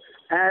 Abhishek,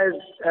 as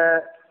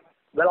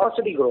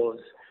velocity grows,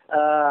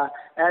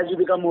 as you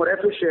become more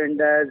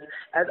efficient, as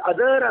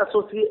other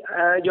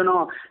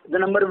the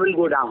number will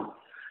go down.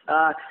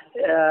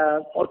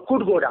 Or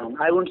could go down.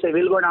 I wouldn't say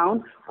will go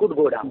down, could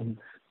go down.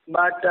 Mm-hmm.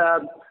 But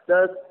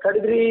the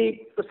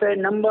 33%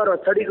 number or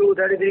 32,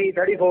 33,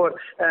 34,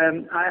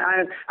 I'm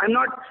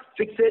not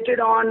fixated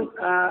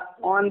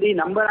on the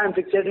number. I'm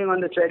fixating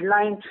on the trend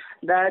line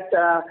that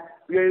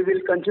we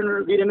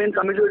remain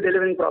committed to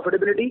delivering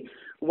profitability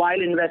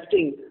while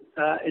investing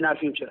in our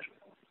future.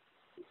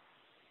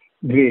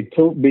 Great.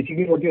 So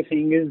basically what you're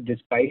saying is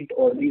despite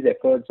all these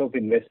efforts of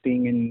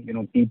investing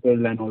in,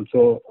 people and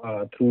also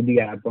through the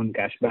app on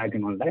cashback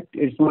and all that,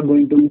 it's not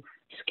going to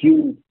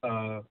skew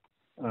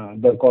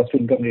the cost to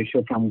income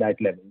ratio from that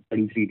level,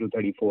 33 to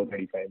 34,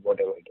 35,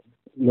 whatever it is,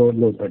 low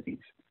 30s.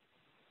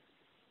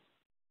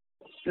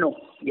 No.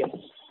 Yes.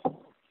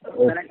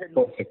 Okay,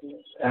 perfect.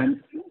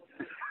 And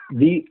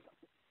the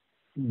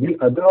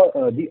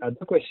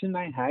other question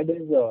I had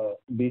is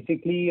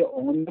basically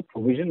on the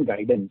provision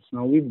guidance.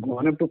 Now we've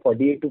gone up to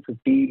 48 to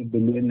 50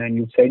 billion, and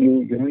you said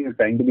you're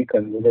trying to be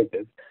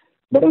conservative.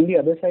 But on the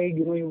other side,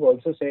 you've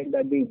also said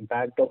that the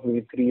impact of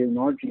wave 3 is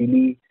not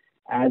really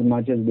as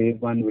much as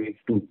wave 1, wave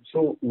 2.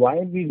 So why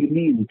have we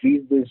really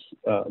increased this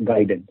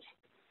guidance?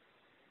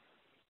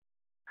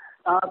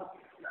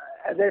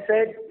 As I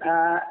said,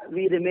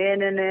 we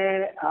remain in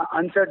a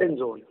uncertain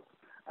zone.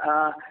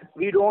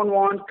 We don't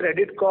want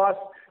credit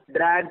costs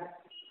drag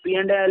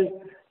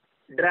P&L,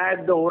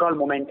 drag the overall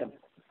momentum.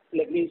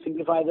 Let me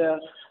simplify the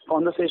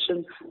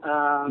conversation.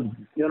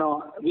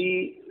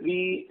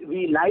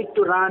 We like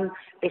to run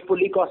a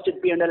fully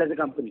costed P&L as a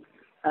company,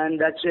 and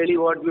that's really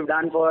what we've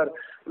done for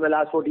the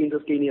last 14,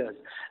 15 years.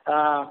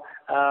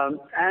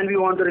 And we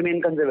want to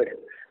remain conservative.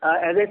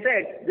 As I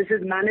said, this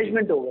is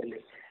management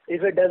overlay.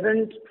 If it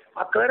doesn't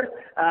occur,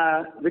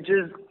 which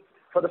is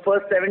for the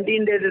first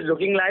 17 days is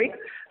looking like,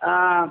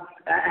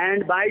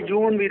 and by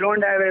June we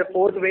don't have a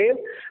fourth wave,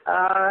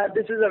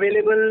 this is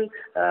available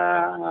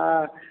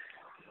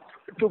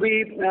to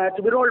be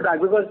rolled back.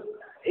 Because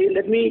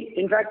let me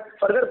in fact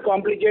further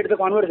complicate the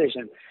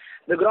conversation.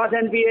 The gross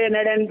NPA,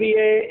 net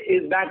NPA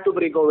is back to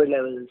pre-COVID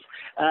levels.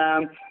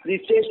 The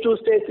stage 2,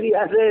 stage 3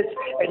 assets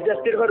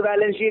adjusted for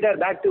balance sheet are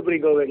back to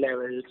pre-COVID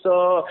levels.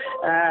 So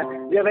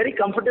we are very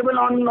comfortable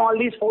on all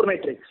these 4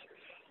 metrics.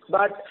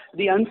 But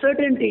the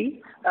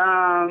uncertainty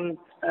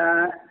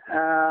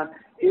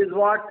is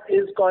what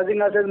is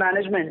causing us as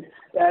management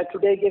to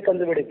take a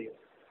conservative view.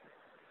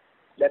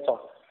 That's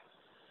all.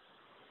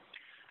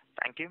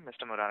 Thank you.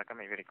 Mr. Murarka,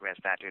 may we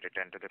request that you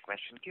return to the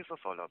question queue for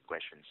follow-up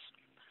questions.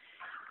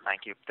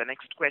 Thank you. The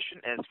next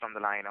question is from the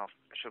line of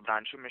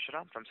Shubhranshu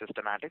Mishra from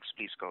Systematics.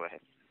 Please go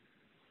ahead.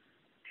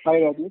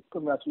 Hi, Rajesh.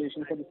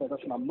 Congratulations on the set of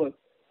numbers.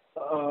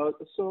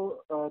 So,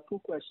 2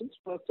 questions.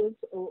 First is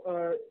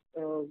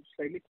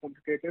slightly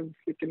complicated.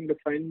 If you can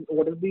define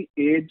what is the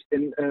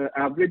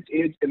average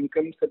age,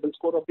 income, CIBIL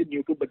score of the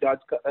new to Bajaj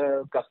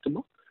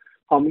customer.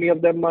 How many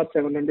of them are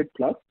 700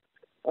 plus?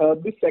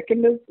 The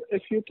second is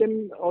if you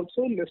can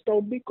also list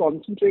out the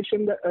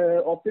concentration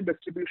of the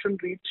distribution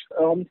reach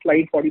on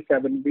slide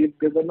 47. We've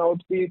given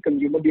out the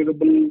consumer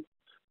durable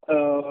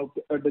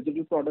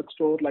digital product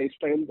store,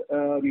 lifestyle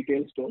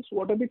retail stores.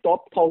 What are the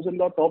top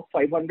 1,000 or top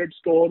 500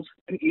 stores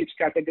in each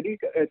category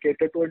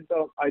catered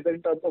to either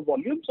in terms of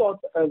volumes or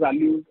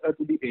value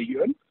to the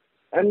AUM?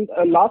 And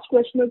last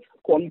question is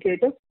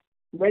quantitative.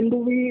 When do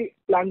we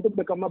plan to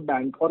become a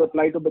bank or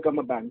apply to become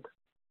a bank?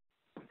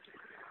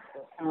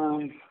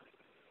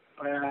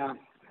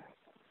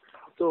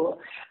 So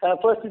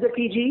first is the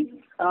TG.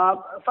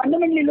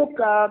 Fundamentally, look,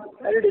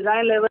 at a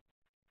design level,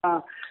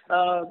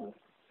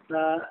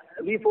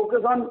 we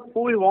focus on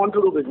who we want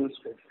to do business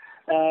with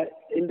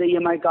in the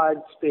EMI card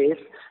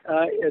space.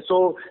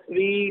 So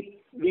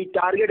we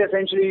target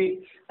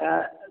essentially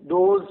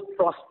those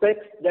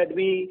prospects that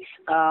we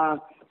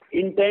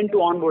intend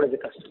to onboard as a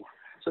customer.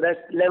 So that's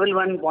level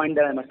 1 point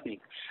that I must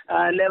make.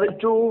 Level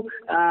 2,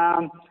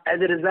 as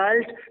a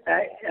result,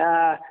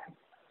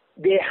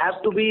 they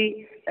have to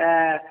be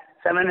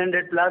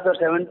 700 plus or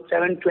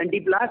 720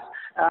 plus,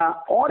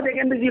 or they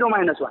can be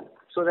 0-1.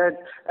 So that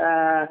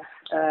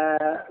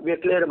we are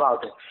clear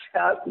about it.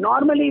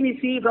 Normally we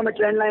see from a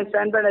trend line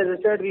standpoint, as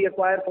I said, we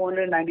acquire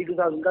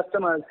 492,000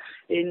 customers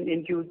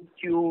in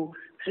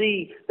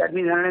Q3. That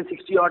means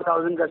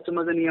 160,000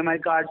 customers in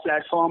EMI card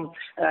platform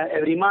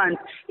every month.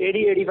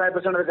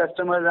 80-85% of the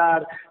customers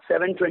are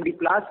 720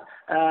 plus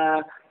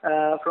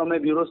from a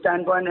bureau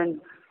standpoint,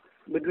 and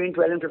between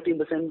 12 and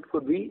 15%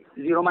 could be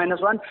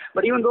 0-1.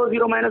 But even those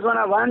 0-1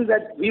 are ones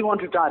that we want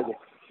to target.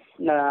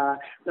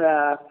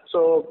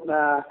 So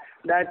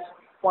that's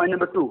point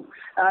number 2.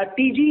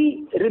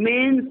 TG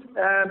remains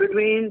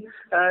between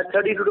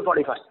 32 to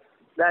 45.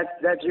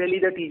 That's really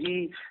the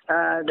TG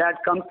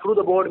that comes through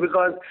the board,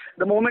 because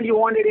the moment you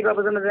want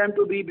 85% of them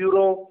to be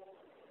bureau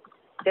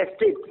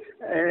tested,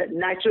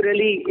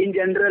 naturally in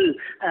general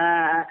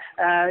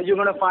you're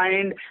going to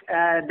find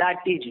that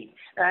TG,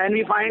 and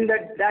we find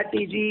that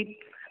TG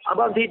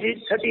above 30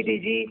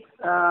 TG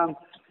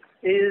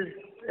is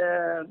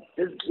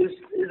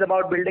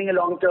about building a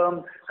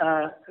long-term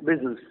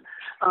business.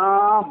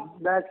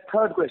 That's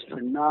third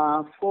question.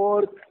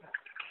 Fourth,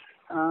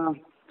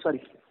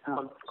 sorry.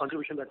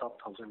 Contribution by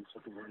top 1,000. So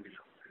to one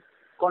dealer.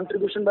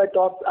 Contribution by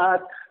top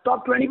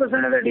 20%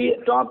 of the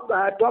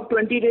top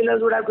 20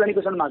 dealers would have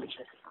 20% market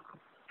share.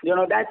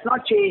 That's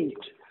not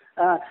changed.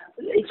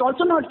 It's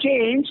also not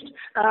changed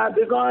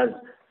because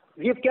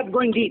we've kept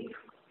going deep.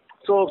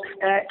 So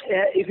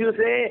if you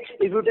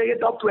take a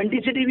top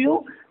 20 city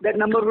view, that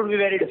number would be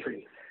very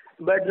different.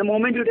 But the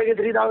moment you take a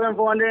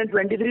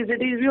 3,423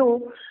 cities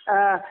view,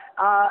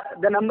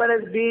 the number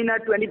has been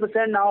at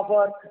 20% now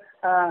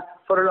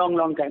for a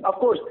long time. Of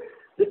course,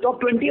 the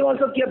top 20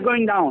 also kept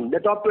going down. The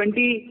top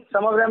 20,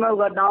 some of them have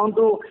got down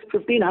to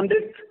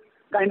 1,500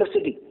 kind of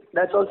city.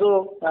 That's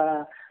also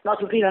not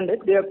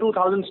 1,500. They have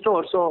 2,000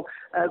 stores, so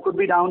could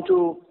be down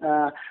to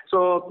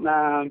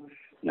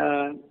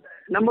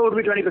number would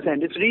be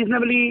 20%. It's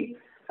reasonably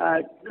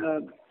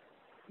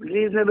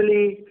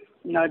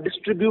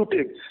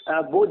distributed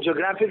both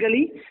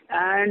geographically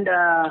and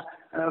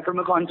from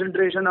a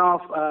concentration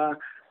of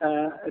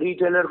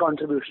retailer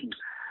contribution.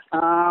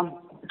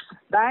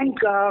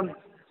 Bank,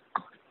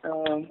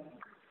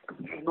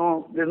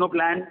 no, there's no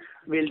plan.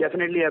 We'll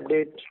definitely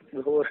update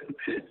before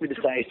we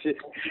decide.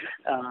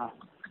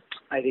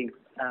 I think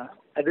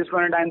at this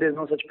point in time there's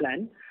no such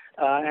plan,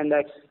 and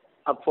that's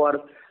up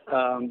for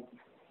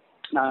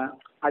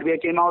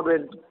RBI came out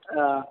with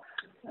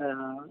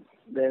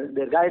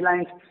their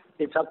guidelines.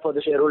 It's up for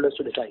the shareholders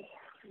to decide,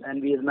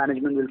 and we as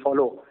management will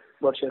follow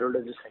what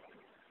shareholders decide.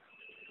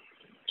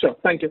 Sure.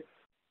 Thank you.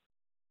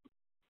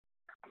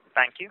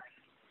 Thank you.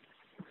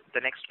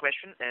 The next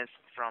question is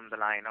from the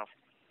line of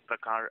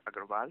Prakhar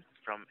Agarwal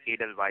from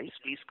Edelweiss.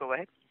 Please go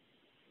ahead.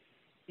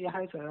 Yeah,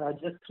 hi sir.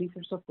 Just three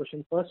sets of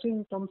questions. First,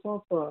 in terms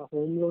of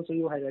home loans, so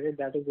you highlighted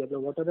that is yellow.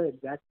 What are the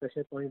exact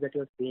pressure points that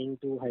you're seeing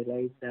to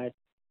highlight that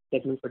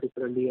segment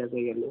particularly as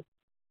a yellow?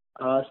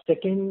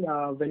 Second,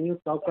 when you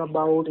talk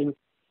about...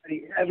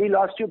 Have we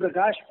lost you,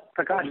 Prakash?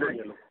 Prakash.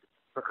 Yellow.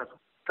 Prakhar.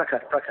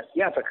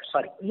 Yeah, Prakash.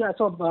 Sorry. Yeah,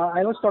 so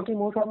I was talking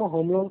more from a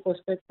home loan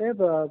perspective.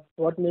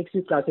 What makes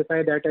you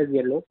classify that as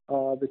yellow,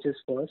 which is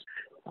first.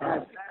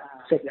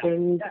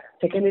 Second,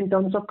 in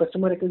terms of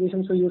customer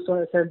acquisition, so you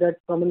said that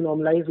from a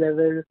normalized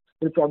level,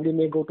 will probably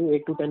may go to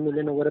 8 to 10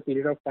 million over a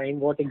period of time.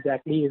 What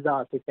exactly is the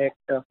architect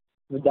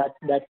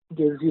that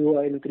gives you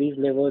increased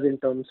levels in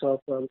terms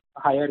of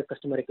higher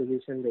customer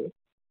acquisition rate?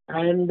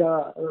 And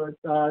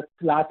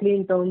lastly,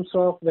 in terms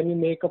of when you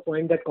make a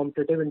point that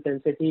competitive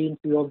intensity in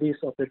few of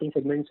these operating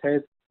segments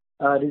has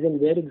risen,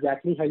 where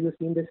exactly have you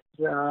seen this,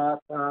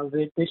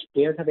 which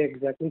players have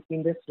exactly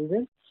seen this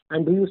reason?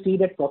 And do you see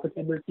that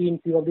profitability in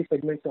few of these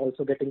segments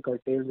also getting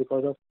curtailed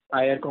because of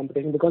higher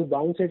competition? Because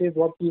bounce rate is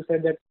what you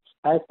said that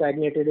has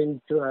stagnated in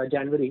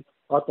January,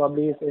 or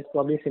probably is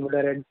probably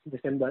similar in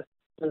December.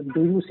 So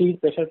do you see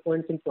pressure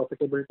points in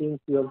profitability in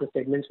few of the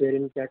segments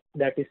wherein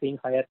that is seeing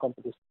higher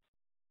competition?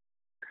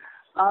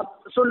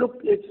 So look,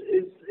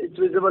 it's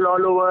visible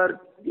all over.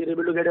 You're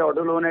able to get an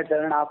auto loan at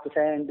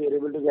 7.5%. You're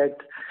able to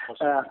get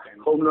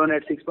home loan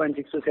at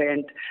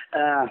 6.6%.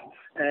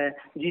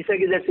 GSEC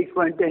is at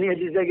 6.10.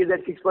 GSEC is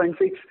at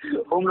 6.6.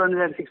 Home loan is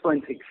at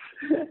 6.6.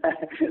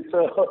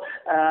 So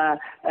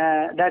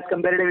that's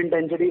competitive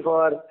intensity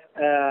for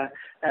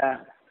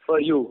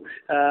you.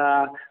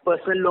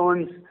 Personal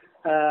loans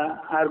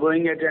are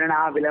going at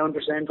 10.5%,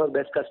 11% for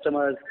best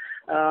customers.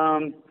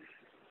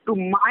 To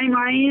my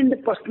mind,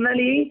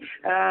 personally,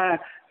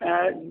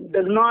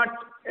 does not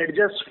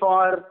adjust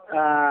for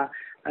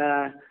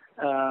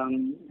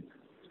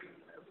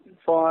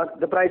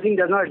the pricing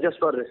does not adjust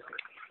for risk.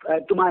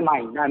 To my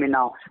mind, I mean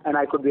now, and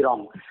I could be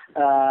wrong.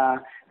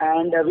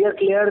 And we are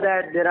clear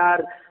that there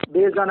are,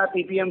 based on our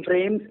PPM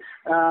frames,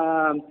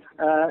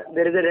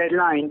 there is a red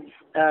line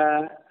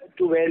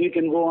to where you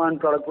can go on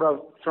product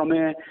from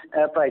a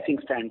pricing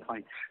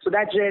standpoint. So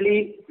that's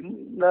really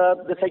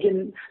the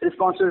second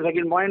response to the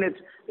second point.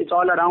 It's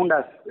all around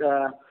us.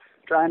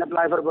 Try and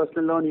apply for a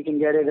personal loan, you can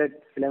get it at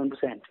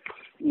 11%.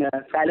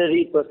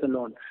 Salary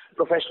personal loan.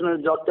 Professional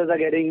doctors are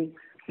getting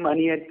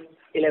money at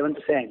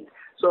 11%.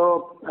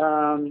 So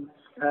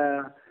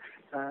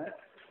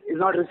is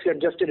not risk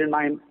adjusted in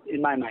my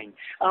mind.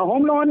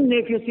 Home loan,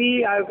 if you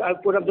see,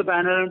 I've put up the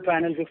panel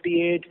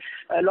 58.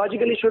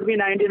 Logically should be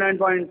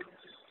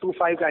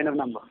 99.25 kind of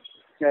number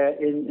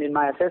in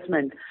my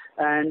assessment,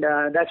 and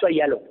that's why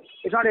yellow.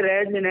 It's not a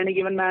red in any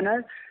given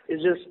manner.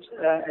 It's just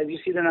as you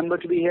see the number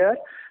to be here.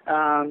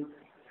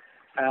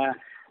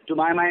 To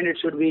my mind, it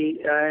should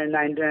be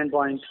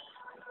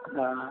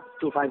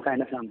 99.25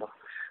 kind of number.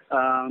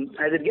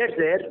 As it gets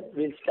there,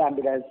 we'll stamp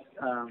it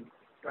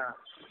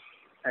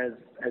as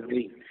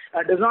green.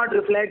 Does not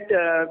reflect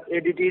a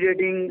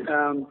deteriorating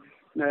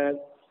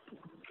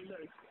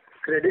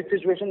credit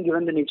situation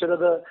given the nature of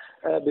the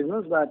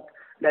business, but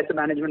that's a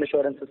management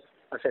assurance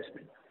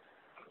assessment.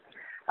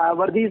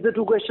 Were these the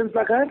two questions,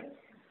 Prakhar?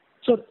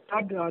 So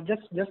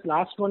just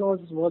last one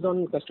was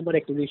on customer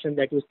acquisition,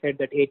 that you said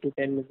that 8 to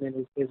 10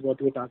 million is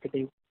what we're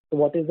targeting. So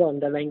what is the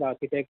underlying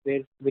architect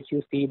which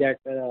you see that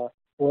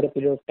over a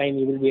period of time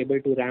you will be able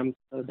to ramp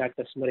that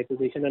customer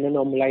acquisition on a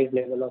normalized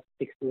level of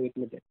 6 to 8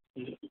 million?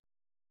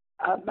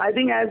 I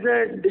think as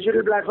the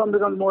digital platform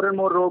becomes more and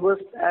more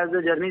robust, as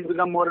the journeys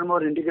become more and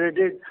more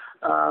integrated,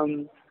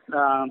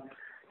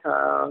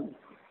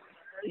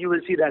 you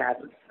will see that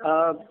happen.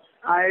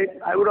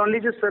 I would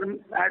only just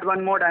add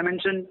one more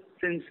dimension,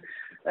 since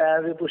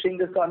we're pushing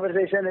this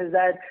conversation, is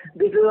that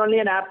this is only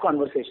an app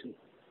conversation.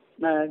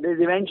 There's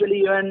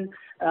eventually even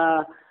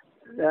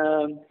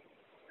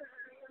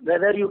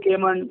whether you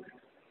came on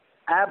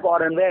app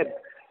or on web,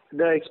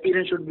 the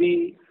experience should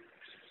be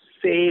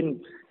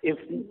same. If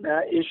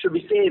it should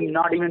be same,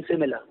 not even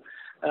similar.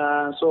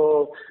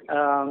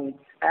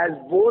 As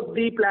both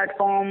the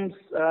platforms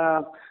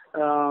are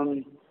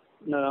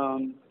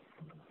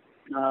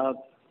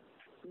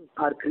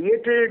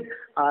created,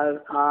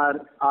 are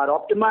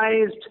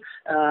optimized,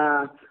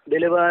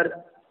 deliver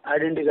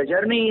identical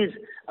journeys,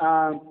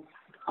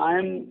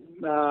 I'm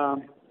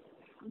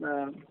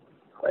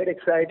quite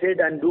excited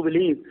and do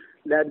believe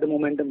that the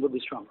momentum will be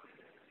strong.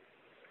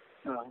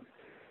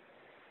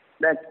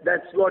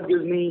 That's what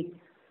gives me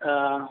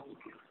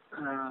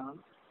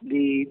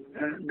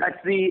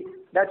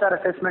that's our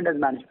assessment as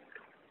management.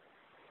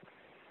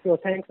 So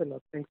thanks a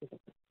lot. Thank you.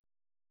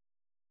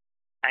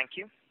 Thank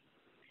you.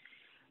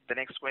 The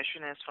next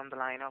question is from the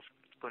line of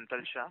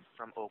Kuntal Shah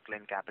from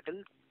Oakland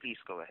Capital. Please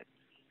go ahead.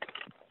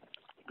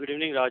 Good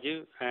evening,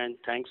 Rajiv, and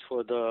thanks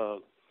for the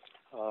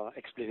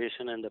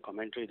explanation and the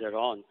commentary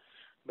thereon.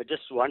 But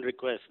just one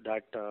request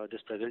that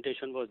this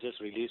presentation was just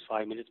released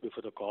 5 minutes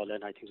before the call,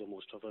 and I think so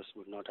most of us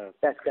would not have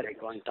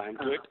gone time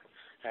to it.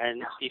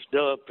 And if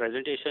the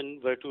presentation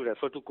were to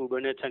refer to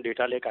Kubernetes and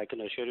data lake, I can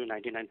assure you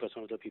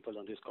 99% of the people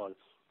on this call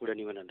wouldn't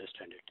even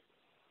understand it.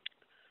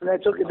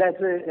 That's okay.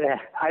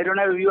 I don't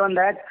have a view on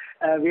that.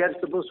 We are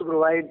supposed to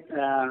provide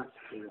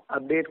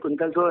update,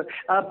 Kuntal. So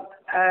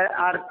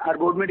our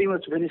board meeting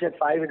was finished at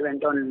 5. It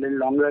went on a little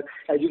longer.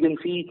 As you can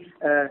see,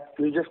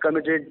 we just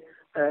committed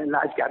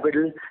large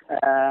capital.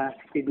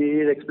 It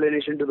needed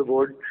explanation to the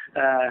board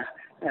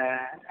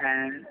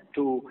and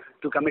to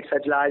commit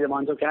such large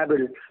amounts of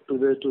capital to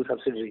the two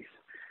subsidiaries.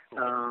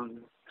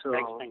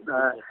 Thanks.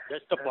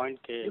 Just the point.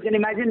 You can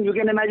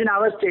imagine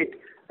our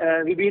state.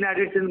 We've been at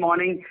it since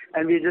morning,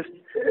 and we just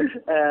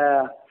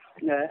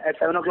at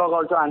 7 o'clock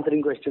also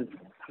answering questions.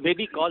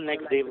 Maybe call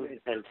next day will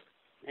help.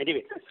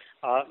 Anyway,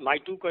 my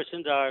two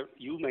questions are: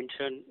 you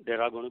mentioned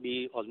there are going to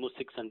be almost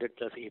 600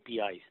 plus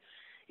APIs.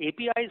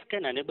 APIs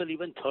can enable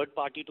even third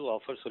party to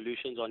offer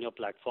solutions on your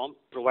platform,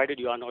 provided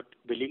you are not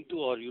willing to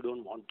or you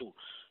don't want to.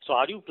 So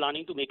are you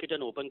planning to make it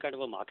an open kind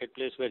of a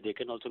marketplace where they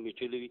can also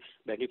mutually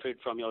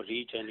benefit from your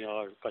reach and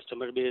your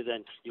customer base,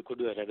 and you could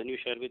do a revenue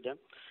share with them?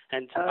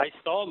 And I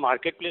saw a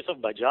marketplace of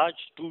Bajaj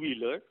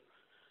two-wheeler.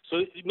 So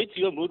it means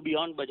you have moved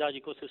beyond Bajaj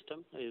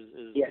ecosystem?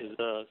 Yes.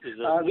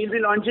 We'll be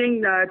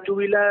launching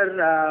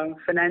two-wheeler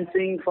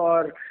financing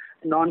for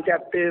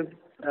non-captive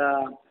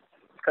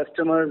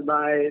customers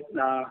by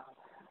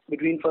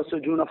between 1st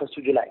of June or 1st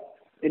of July.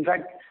 In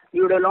fact,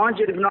 we would have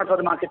launched it if not for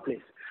the marketplace.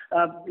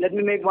 Let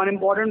me make one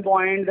important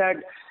point that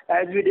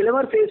as we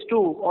deliver phase 2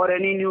 or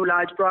any new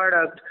large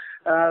product,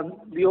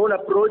 the whole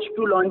approach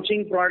to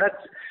launching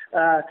products,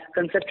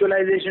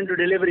 conceptualization to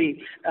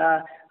delivery,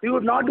 we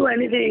would not do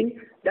anything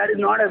that is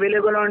not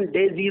available on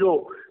day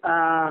 0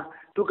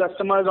 to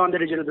customers on the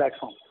digital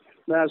platform.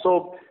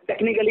 So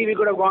technically we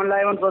could have gone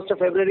live on 1st of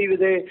February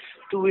with a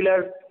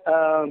two-wheeler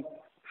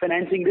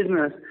financing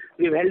business.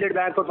 We've held it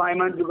back for 5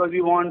 months because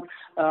we want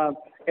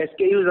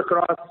SKUs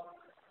across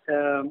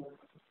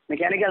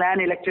mechanical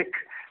and electric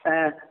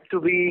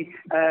to be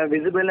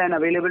visible and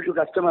available to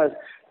customers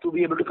to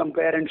be able to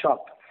compare and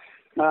shop.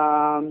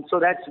 So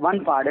that's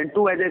one part. And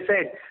two, as I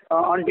said,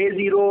 on day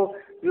 0,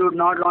 we would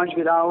not launch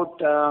without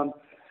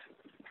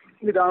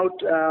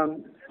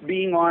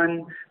being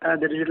on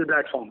the digital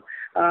platform.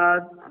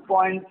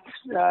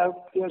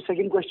 Your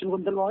second question,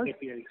 Kuntal, was?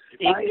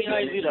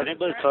 APIs will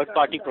enable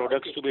third-party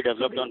products to be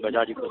developed on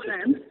Bajaj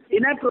ecosystem.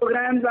 In-app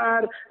programs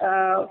are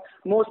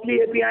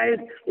mostly APIs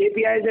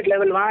at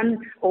level 1.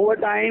 Over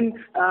time,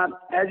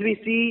 as we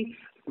see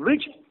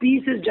which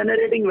piece is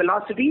generating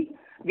velocity,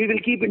 we will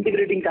keep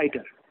integrating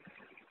tighter.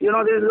 You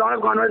know, there's a lot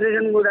of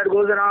conversation that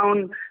goes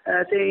around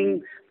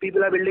saying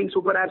people are building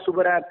super apps.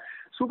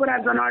 Super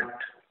apps are not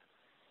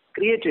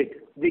created.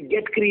 They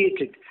get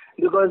created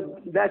because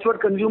that's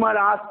what consumer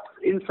asks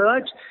in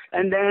search,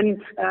 and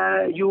then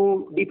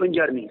you deepen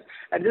journeys.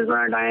 At this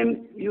point in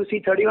time, you see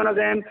 31 of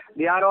them.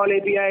 They are all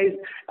APIs,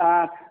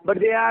 but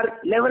they are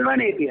level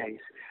 1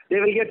 APIs. They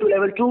will get to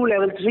level 2,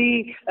 level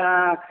 3,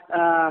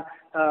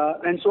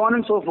 and so on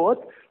and so forth,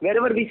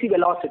 wherever we see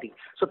velocity.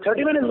 So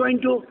 31 is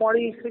going to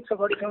 46 or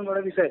 47, what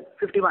have we said?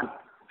 50.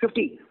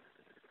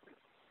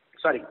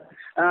 Sorry.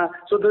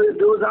 So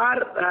those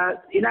are,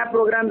 in-app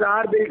programs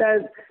are built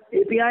as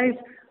APIs,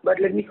 but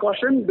let me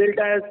caution, built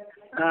as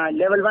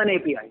level 1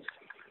 APIs.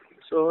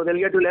 So they'll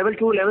get to level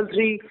 2, level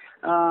 3.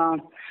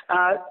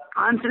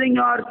 Answering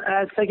your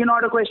second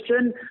order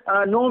question,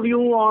 no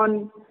view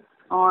on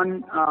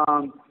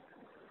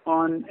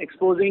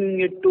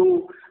exposing it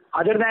to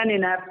other than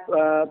in-app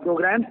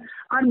programs.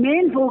 Our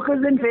main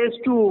focus in phase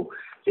 2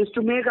 is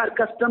to make our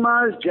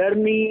customers'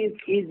 journeys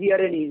easier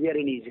and easier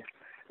and easier,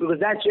 because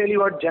that's really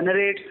what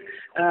generates.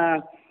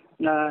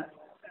 We are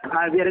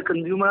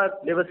a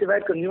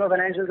diversified consumer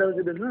financial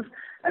services business,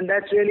 and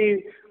that's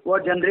really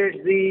what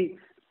generates the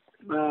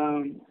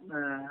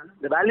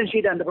balance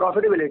sheet and the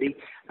profitability,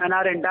 and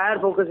our entire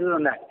focus is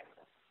on that.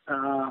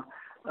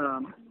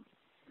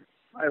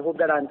 I hope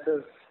that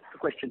answers the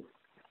question.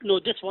 No,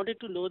 just wanted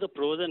to know the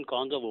pros and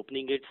cons of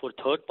opening it for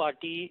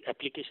third-party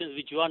applications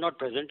which you are not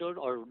present on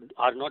or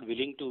are not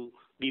willing to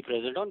be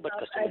present on, but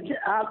customers.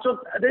 So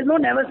there's no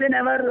never say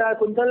never,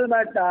 Kuntal,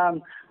 but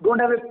don't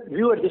have a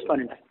view at this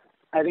point in time.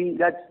 I think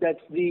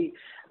that's the.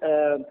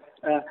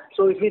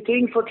 So if we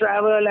think for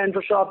travel and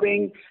for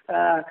shopping,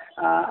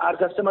 our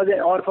customers,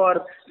 or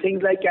for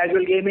things like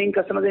casual gaming,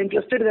 customers are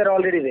interested, they're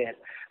already there.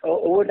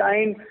 Over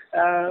time,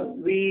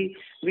 we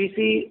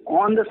see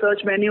on the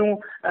search menu,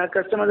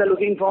 customers are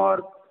looking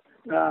for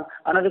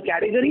another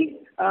category.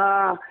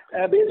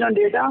 Based on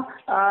data,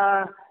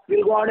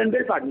 we'll go out and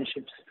build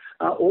partnerships.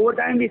 Over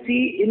time, we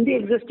see in the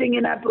existing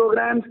in-app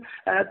programs,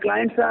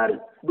 clients are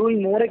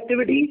doing more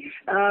activity.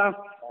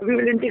 We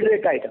will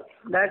integrate tighter.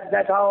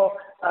 That's how.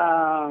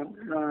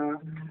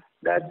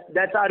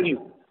 That's our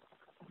view.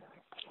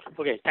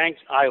 Okay, thanks.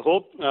 I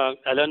hope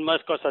Elon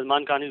Musk or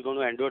Salman Khan is going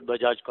to endorse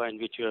Bajaj Coin,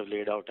 which you have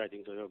laid out. I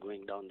think so you're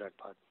going down that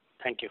path.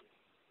 Thank you.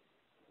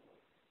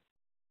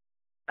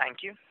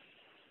 Thank you.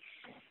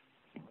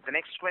 The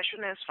next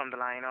question is from the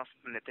line of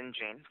Nitin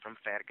Jain from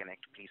Fair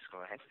Connect. Please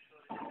go ahead.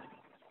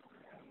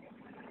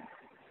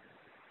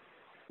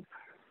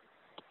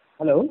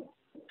 Hello?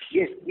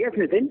 Yes,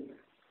 Nitin.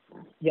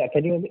 Yeah,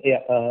 can you hear me?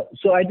 Yeah.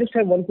 So I just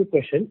have one quick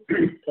question.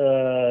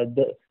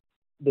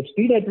 The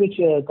speed at which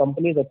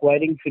companies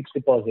acquiring fixed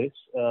deposits,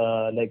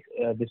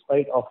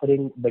 despite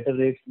offering better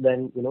rates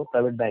than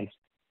private banks,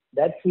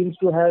 that seems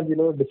to have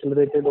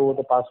decelerated over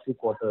the past few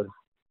quarters.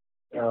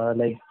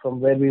 Like from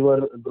where we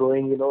were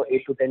growing 8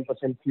 to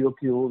 10%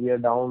 QOQ, we are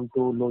down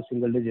to low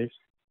single digits.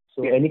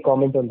 So any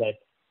comment on that?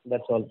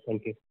 That's all.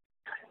 Thank you.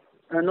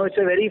 No, it's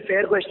a very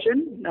fair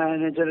question,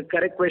 and it's a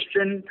correct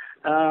question.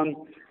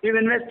 We've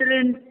invested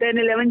in 10,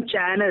 11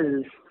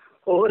 channels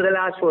over the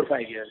last 4 or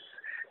 5 years.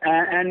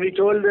 And we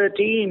told the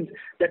team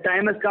the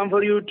time has come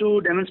for you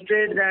to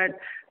demonstrate that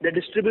the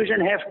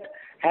distribution heft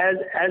has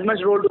as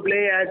much role to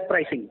play as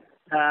pricing.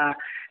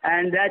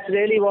 And that's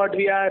really what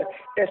we are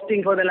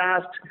testing for the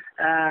last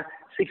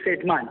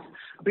 6-8 months.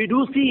 We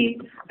do see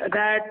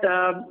that,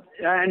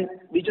 and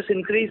we just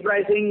increased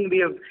pricing. We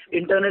have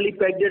internally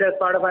pegged it as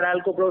part of our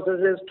ALCO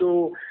processes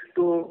to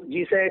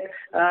GSEC,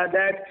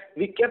 that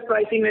we kept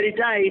pricing very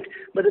tight,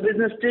 but the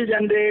business still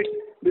generates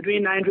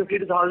between 950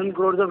 to 1,000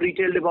 crores of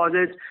retail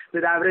deposits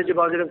with average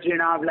deposit of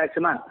 3.5 lakhs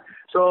a month.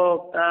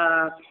 So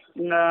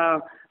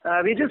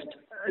we just,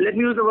 let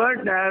me use the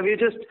word, we're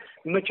just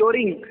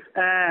maturing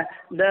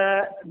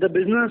the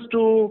business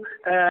so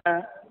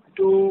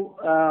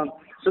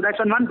that's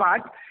on one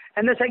part.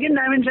 And the second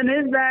dimension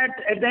is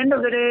that at the end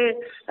of the day,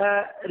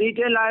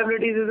 retail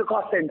liabilities is a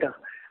cost center.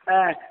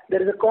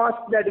 There is a cost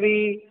that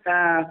we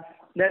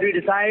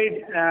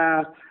decide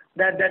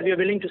that we are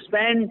willing to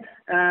spend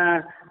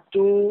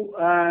to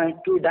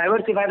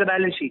diversify the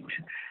balance sheet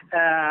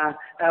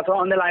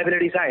on the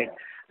liability side,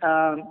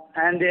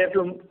 and they have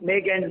to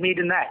make ends meet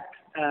in that.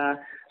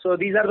 So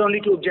these are the only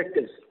two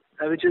objectives,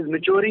 which is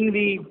maturing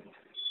the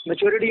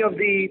maturity of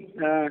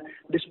the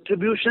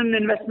distribution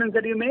investments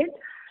that you made,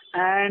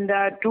 and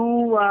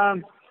two,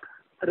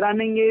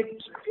 running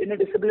it in a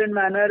disciplined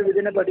manner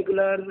within a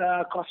particular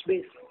cost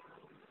base.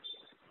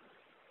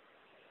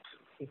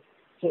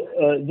 So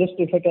just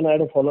if I can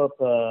add a follow-up,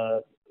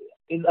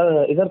 is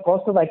our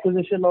cost of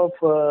acquisition of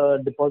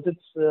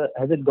deposits,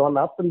 has it gone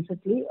up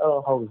recently,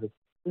 or how is it?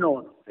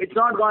 No, it's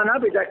not gone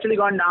up. It's actually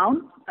gone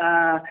down.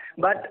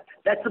 But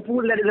that's the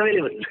pool that is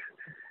available.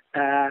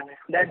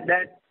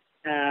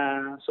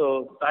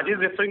 So that is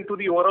referring to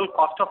the overall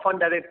cost of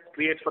fund that it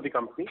creates for the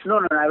company.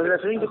 No. I was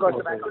referring to cost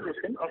of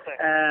acquisition. Okay.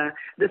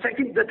 The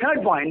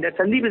third point that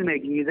Sandeep is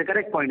making is a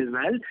correct point as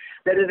well.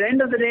 That at the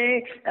end of the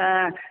day,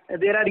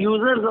 there are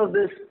users of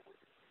this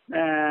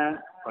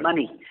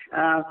money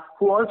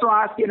who also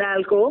ask in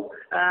ALCO,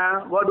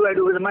 what do I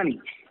do with the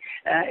money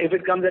if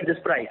it comes at this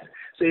price?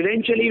 So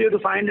eventually we have to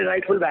find the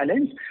rightful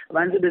balance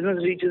once the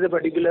business reaches a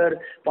particular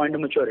point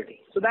of maturity.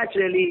 So that's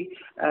really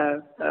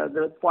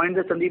the point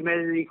that Sandeep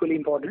made is equally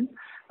important.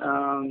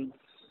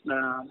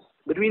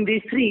 Between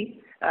these three,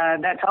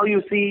 that's how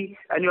you see,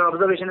 and your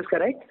observation is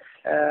correct,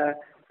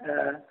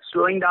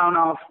 slowing down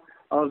of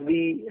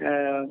the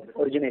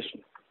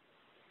origination.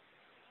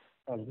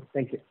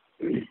 Thank you.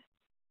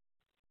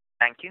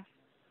 Thank you.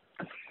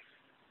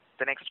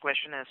 The next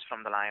question is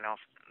from the line of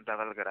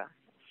Dhaval Gada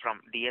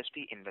from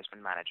DSP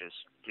Investment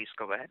Managers. Please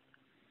go ahead.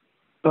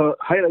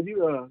 Hi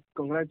Rajiv,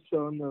 congrats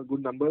on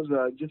good numbers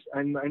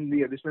and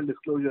the additional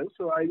disclosures.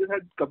 So I just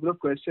had a couple of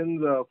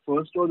questions.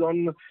 First was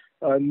on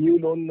new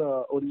loan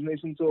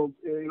origination. So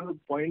the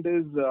point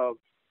is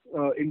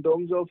in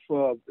terms of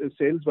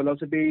sales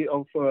velocity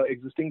of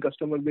existing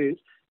customer base,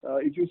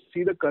 if you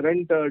see the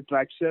current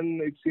traction,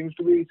 it seems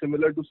to be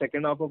similar to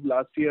second half of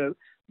last year,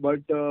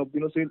 but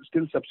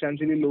still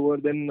substantially lower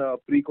than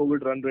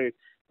pre-COVID run rate.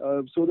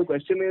 So the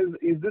question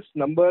is this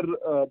number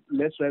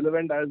less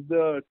relevant as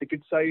the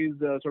ticket size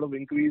sort of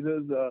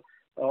increases,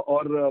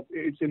 or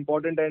it's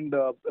important and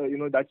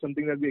that's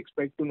something that we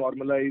expect to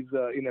normalize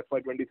in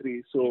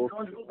FY23. So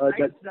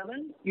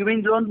You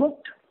mean loan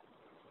booked?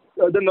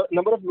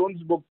 number of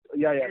loans booked.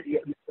 Yeah.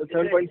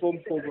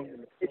 7.44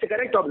 million. It's a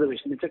correct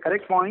observation. It's a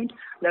correct point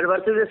that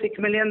versus the 6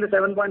 million, the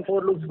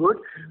 7.4 looks good.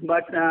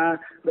 But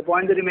the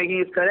point that you're making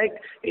is correct.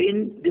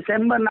 In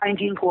December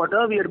 19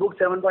 quarter, we had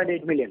booked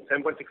 7.8 million.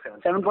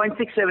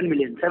 7.67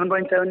 million.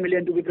 7.7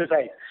 million to be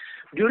precise.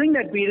 During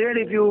that period,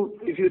 if you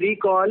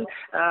recall,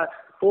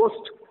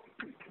 post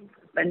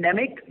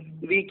pandemic,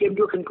 we came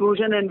to a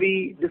conclusion and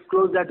we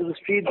disclosed that to the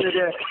street that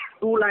there are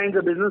two lines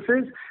of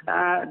businesses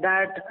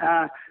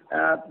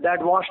that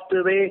washed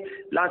away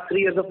last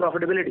 3 years of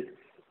profitability.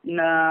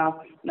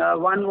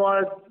 One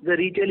was the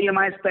retail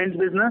EMI spends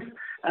business,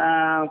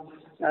 and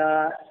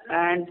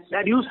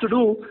that used to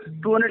do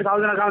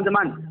 200,000 accounts a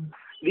month.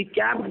 We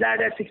capped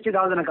that at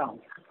 60,000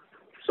 accounts.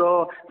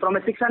 So from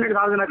a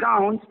 600,000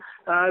 accounts,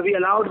 we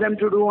allowed them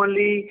to do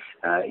only,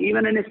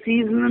 even in a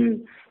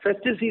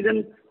festive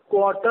season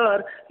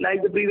quarter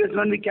like the previous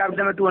one, we capped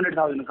them at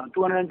 200,000 accounts,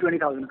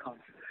 220,000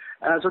 accounts.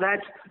 So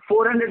that's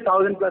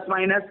 400,000 plus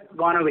minus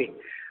gone away.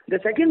 The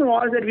second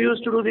was that we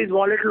used to do these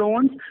wallet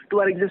loans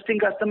to our existing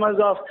customers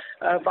of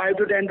 5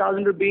 to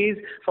 10,000 rupees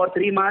for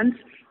 3 months,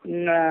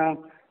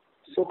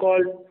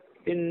 so-called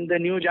in the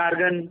new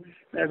jargon,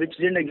 which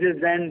didn't exist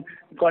then,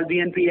 called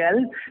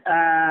BNPL.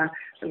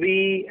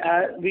 We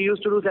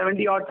used to do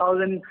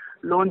 70,000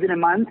 loans in a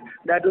month.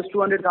 That was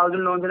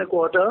 200,000 loans in a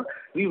quarter.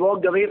 We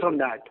walked away from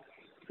that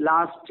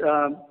last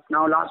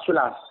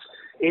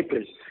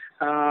April.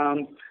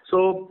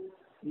 So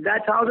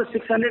that's how the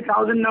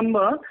 600,000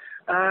 number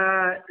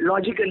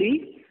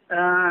logically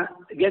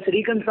gets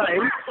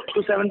reconciled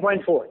to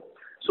 7.4.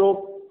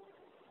 So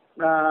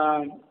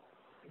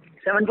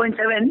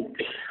 7.7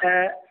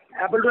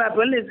 apple to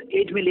apple is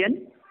 8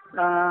 million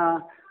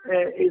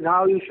is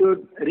how you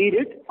should read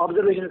it.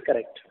 Observation is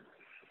correct.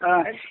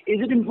 Is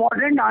it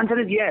important? Answer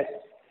is yes.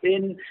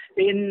 In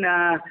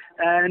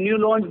new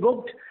loans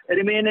booked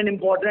remain an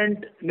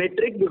important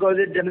metric because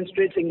it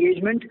demonstrates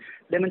engagement,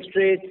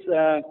 demonstrates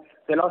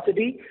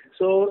velocity.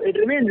 So it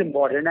remains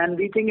important, and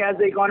we think as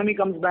the economy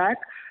comes back,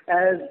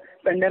 as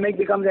pandemic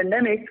becomes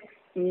endemic,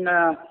 given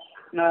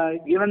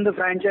the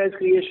franchise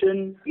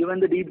creation, given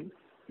the deep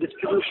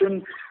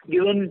distribution,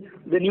 given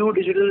the new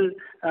digital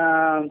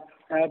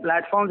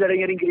platforms that are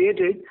getting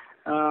created,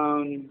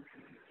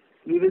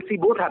 we will see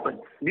both happen: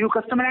 new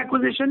customer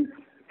acquisition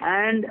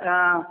and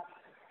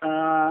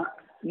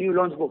new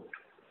loans booked.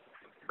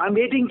 I'm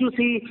waiting to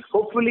see,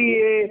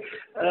 hopefully,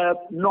 a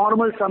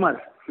normal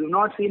summer. We've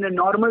not seen a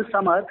normal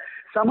summer.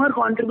 Summer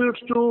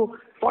contributes to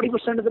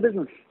 40% of the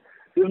business.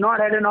 We've not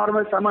had a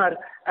normal summer,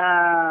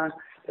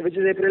 which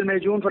is April, May,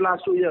 June for the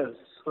last 2 years.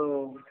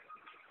 So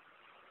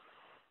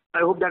I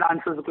hope that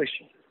answers the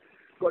question.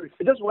 Got it.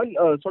 Just one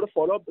sort of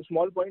follow-up,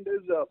 small point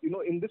is,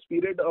 in this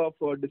period of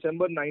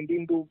December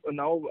 19 to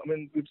now,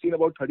 we've seen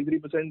about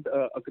 33%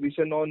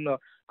 accretion on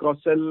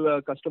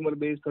cross-sell customer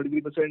base,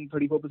 33%,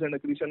 34%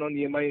 accretion on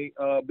EMI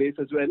base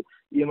as well,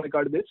 EMI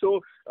card base.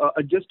 So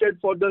adjusted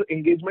for the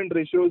engagement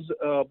ratios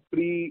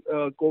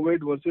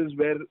pre-COVID versus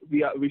where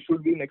we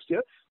should be next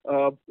year,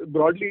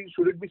 broadly,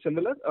 should it be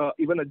similar,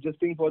 even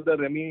adjusting for the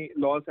REMI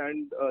loss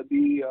and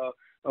the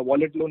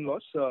wallet loan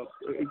loss,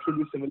 it should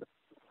be similar?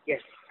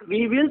 Yes,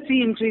 we will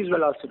see increased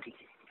velocity.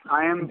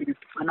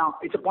 Now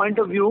it's a point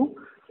of view.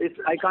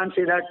 I can't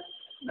say that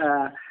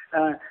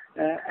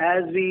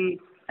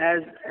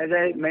as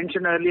I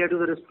mentioned earlier to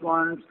the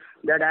response,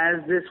 that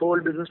as this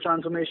whole business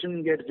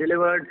transformation gets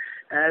delivered,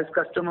 as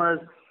customers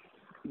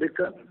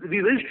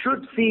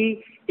should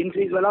see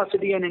increased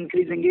velocity and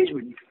increased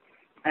engagement,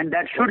 and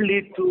that should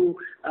lead to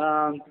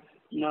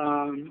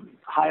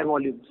higher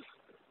volumes.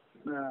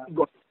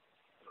 Got it.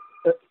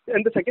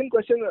 And the second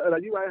question,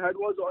 Rajiv, I had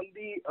was on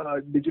the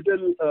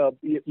digital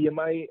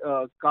EMI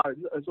card.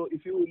 So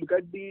if you look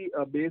at the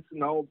base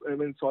now,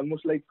 it's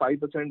almost like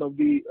 5% of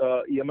the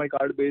EMI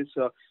card base.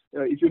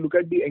 If you look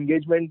at the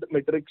engagement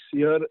metrics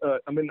here,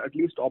 at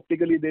least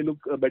optically they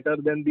look better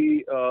than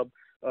the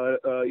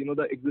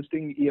the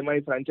existing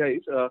EMI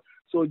franchise.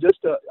 So just,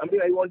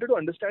 I wanted to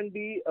understand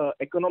the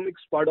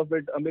economics part of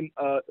it.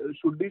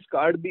 Should this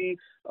card be,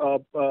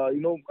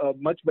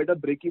 much better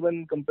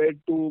break-even compared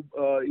to,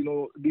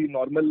 the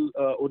normal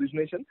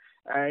origination?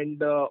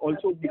 And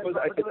also because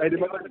I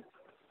remember...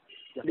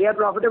 They are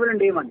profitable on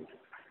day one.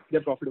 They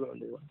are profitable on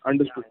day one.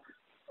 Understood.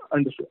 Yeah.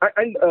 Understood.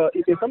 And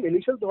some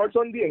initial thoughts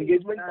on the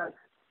engagement part?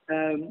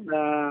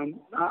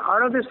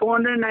 Out of this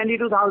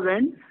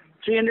 492,000,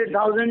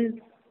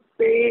 300,000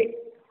 pay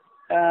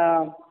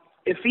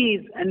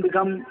fees and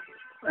become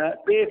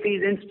pay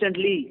fees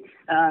instantly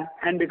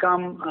and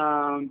become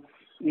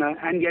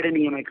and get an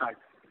EMI card.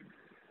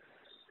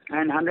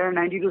 And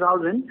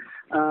 192,000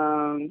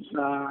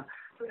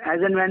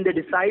 as and when they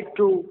decide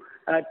to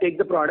take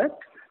the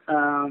product,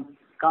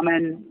 come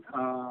and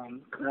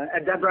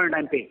at that point in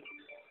time pay.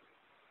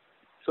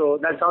 So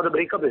that's how the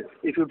breakup is.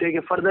 If you take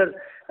a further,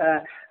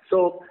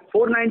 so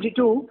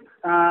 492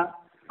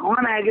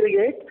 on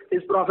aggregate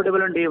is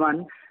profitable on day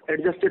one,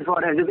 adjusted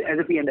for as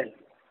a P&L.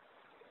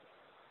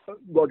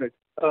 Got it.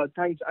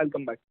 Thanks. I'll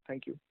come back.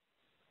 Thank you.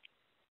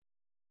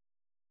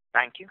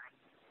 Thank you.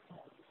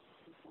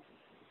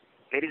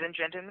 Ladies and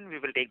gentlemen, we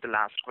will take the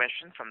last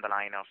question from the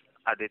line of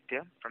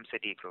Aditya from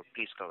Citigroup.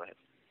 Please go ahead.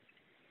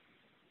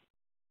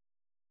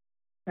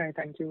 Hi,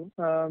 thank you.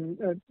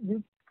 If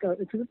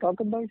you could talk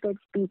about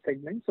two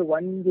segments. So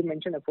one, you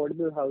mentioned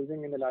affordable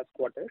housing in the last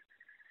quarter.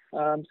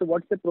 So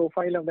what's the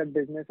profile of that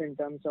business in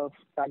terms of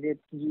target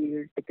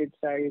yield, ticket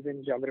size,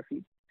 and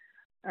geography?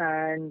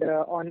 And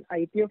on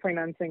IPO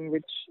financing,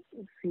 which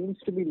seems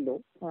to be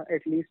low,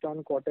 at least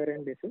on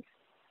quarter-end basis,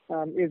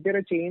 is there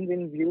a change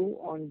in view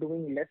on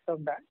doing less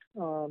of that,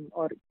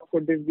 or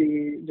could this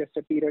be just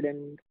a period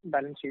and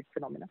balance sheet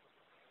phenomena?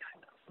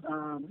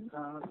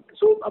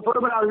 So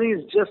affordable housing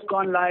has just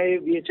gone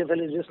live.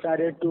 BHFL has just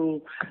started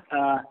to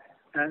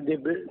they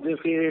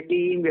create a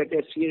team. We are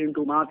testing it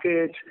into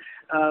markets.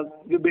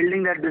 We're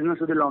building that business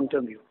with a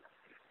long-term view,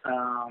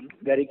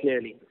 very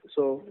clearly.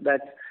 So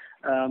that's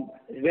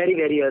very,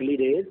 very early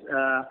days.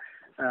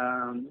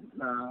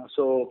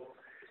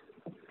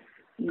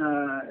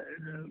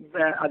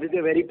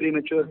 Aditya, very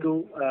premature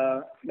to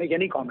make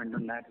any comment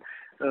on that.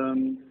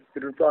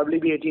 It will probably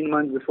be 18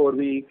 months before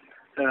we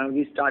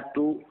start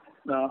to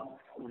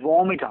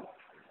warm it up.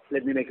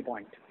 Let me make a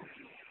point.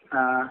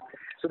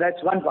 So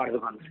that's one part of the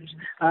conversation.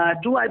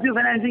 Two, IPO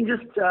financing,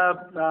 just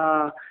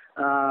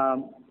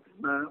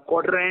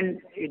quarter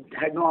end, it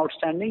had no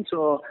outstanding,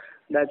 so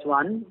that's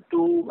one.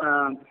 Two,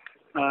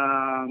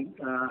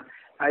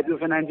 IPO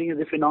financing is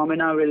a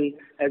phenomena will,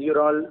 as you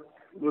all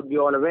would be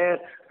all aware,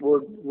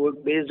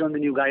 would based on the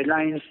new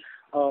guidelines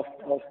of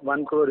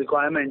 1 crore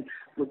requirement,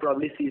 would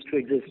probably cease to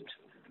exist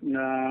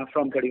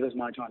from 31st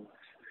March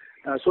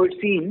onwards. So it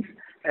seems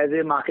as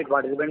a market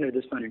participant at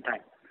this point in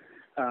time.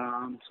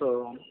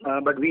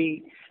 But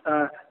we,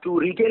 to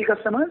retail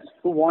customers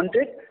who want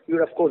it, we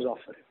would of course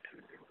offer it.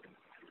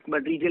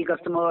 But retail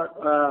customer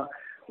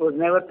was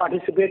never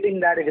participating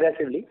that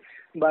aggressively.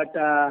 But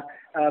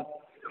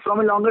from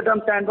a longer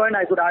term standpoint,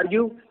 I could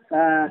argue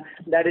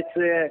that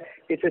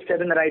it's a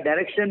step in the right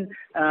direction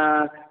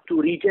to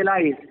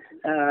retailize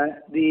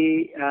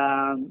the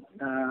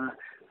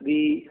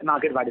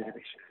market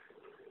participation.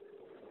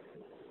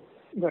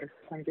 Got it.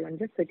 Thank you. And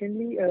just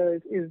secondly,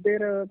 is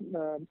there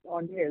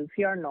on the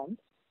LCR norms,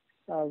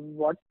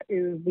 what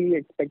is the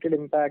expected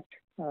impact?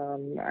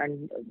 And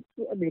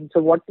I mean,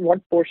 so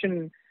what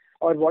portion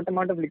or what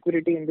amount of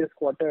liquidity in this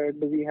quarter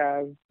do we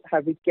have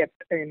we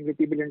kept in with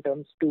T-bill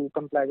terms to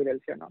comply with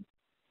LCR norms?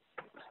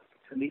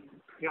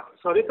 Yeah.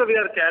 So Aditya, we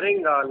are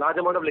carrying a large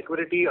amount of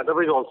liquidity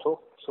otherwise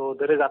also. So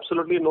there is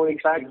absolutely no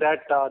impact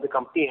that the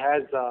company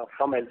has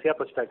from LCR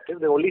perspective.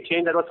 The only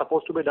change that was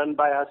supposed to be done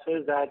by us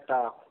is that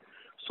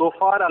so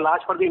far a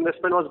large part of the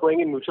investment was going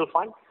in mutual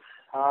fund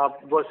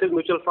versus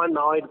mutual fund.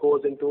 Now it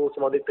goes into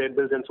some of the trade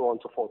bills and so on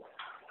and so forth.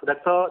 So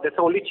that's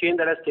the only change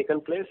that has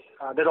taken place.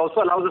 That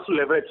also allows us to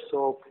leverage.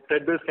 So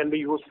trade bills can be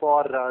used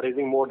for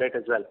raising more debt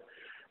as well.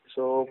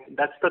 So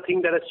that's the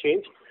thing that has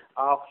changed.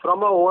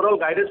 From an overall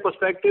guidance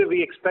perspective,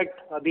 we expect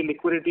the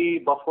liquidity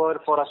buffer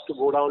for us to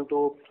go down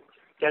to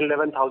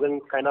 10,000-11,000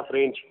 kind of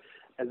range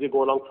as we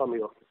go along from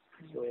here.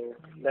 So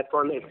that's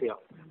on LCR.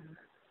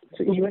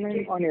 So even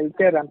on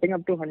LCR ramping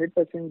up to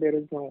 100%, there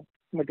is no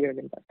material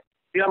impact.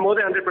 We are more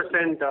than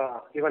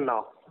 100% even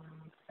now.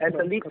 As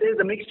Sandeep says,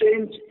 the mix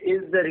change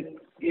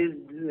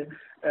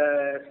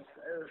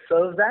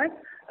serves that.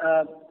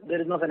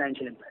 There is no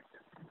financial impact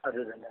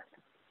other than that.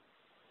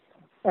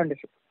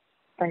 Understood.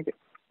 Thank you.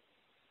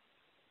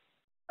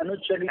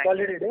 Anuj, shall we call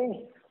it a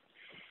day?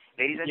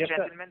 Ladies and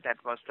gentlemen, that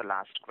was the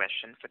last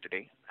question for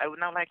today. I would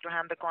now like to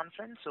hand the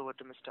conference over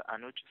to Mr.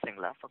 Anuj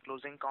Singla for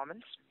closing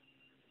comments.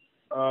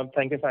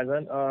 Thank you,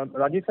 Faizan.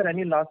 Rajiv sir,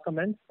 any last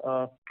comments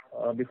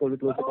before we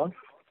close the call?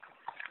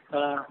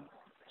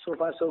 So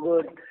far, so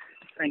good.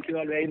 Thank you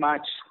all very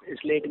much.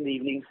 It's late in the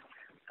evening.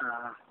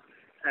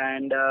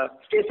 And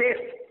stay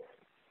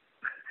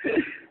safe.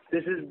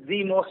 This is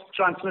the most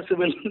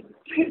transmissible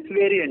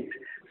variant.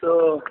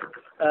 So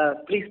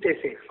please stay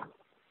safe.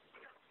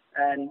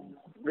 And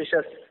wish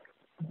us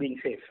being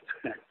safe.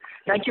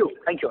 Thank you.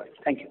 Thank you all.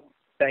 Thank you.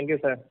 Thank you,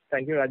 sir.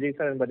 Thank you, Rajiv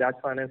sir and Bajaj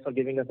Finance for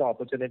giving us the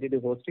opportunity to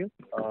host you.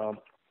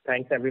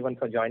 Thanks everyone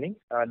for joining.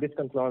 This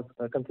concludes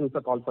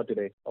the call for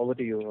today. Over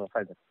to you,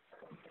 Faizan.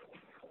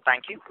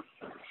 Thank you.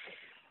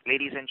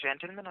 Ladies and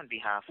gentlemen, on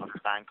behalf of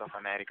Bank of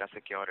America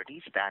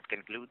Securities, that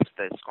concludes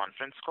this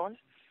conference call.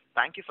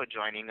 Thank you for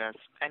joining us,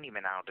 and you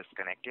may now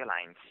disconnect your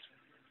lines.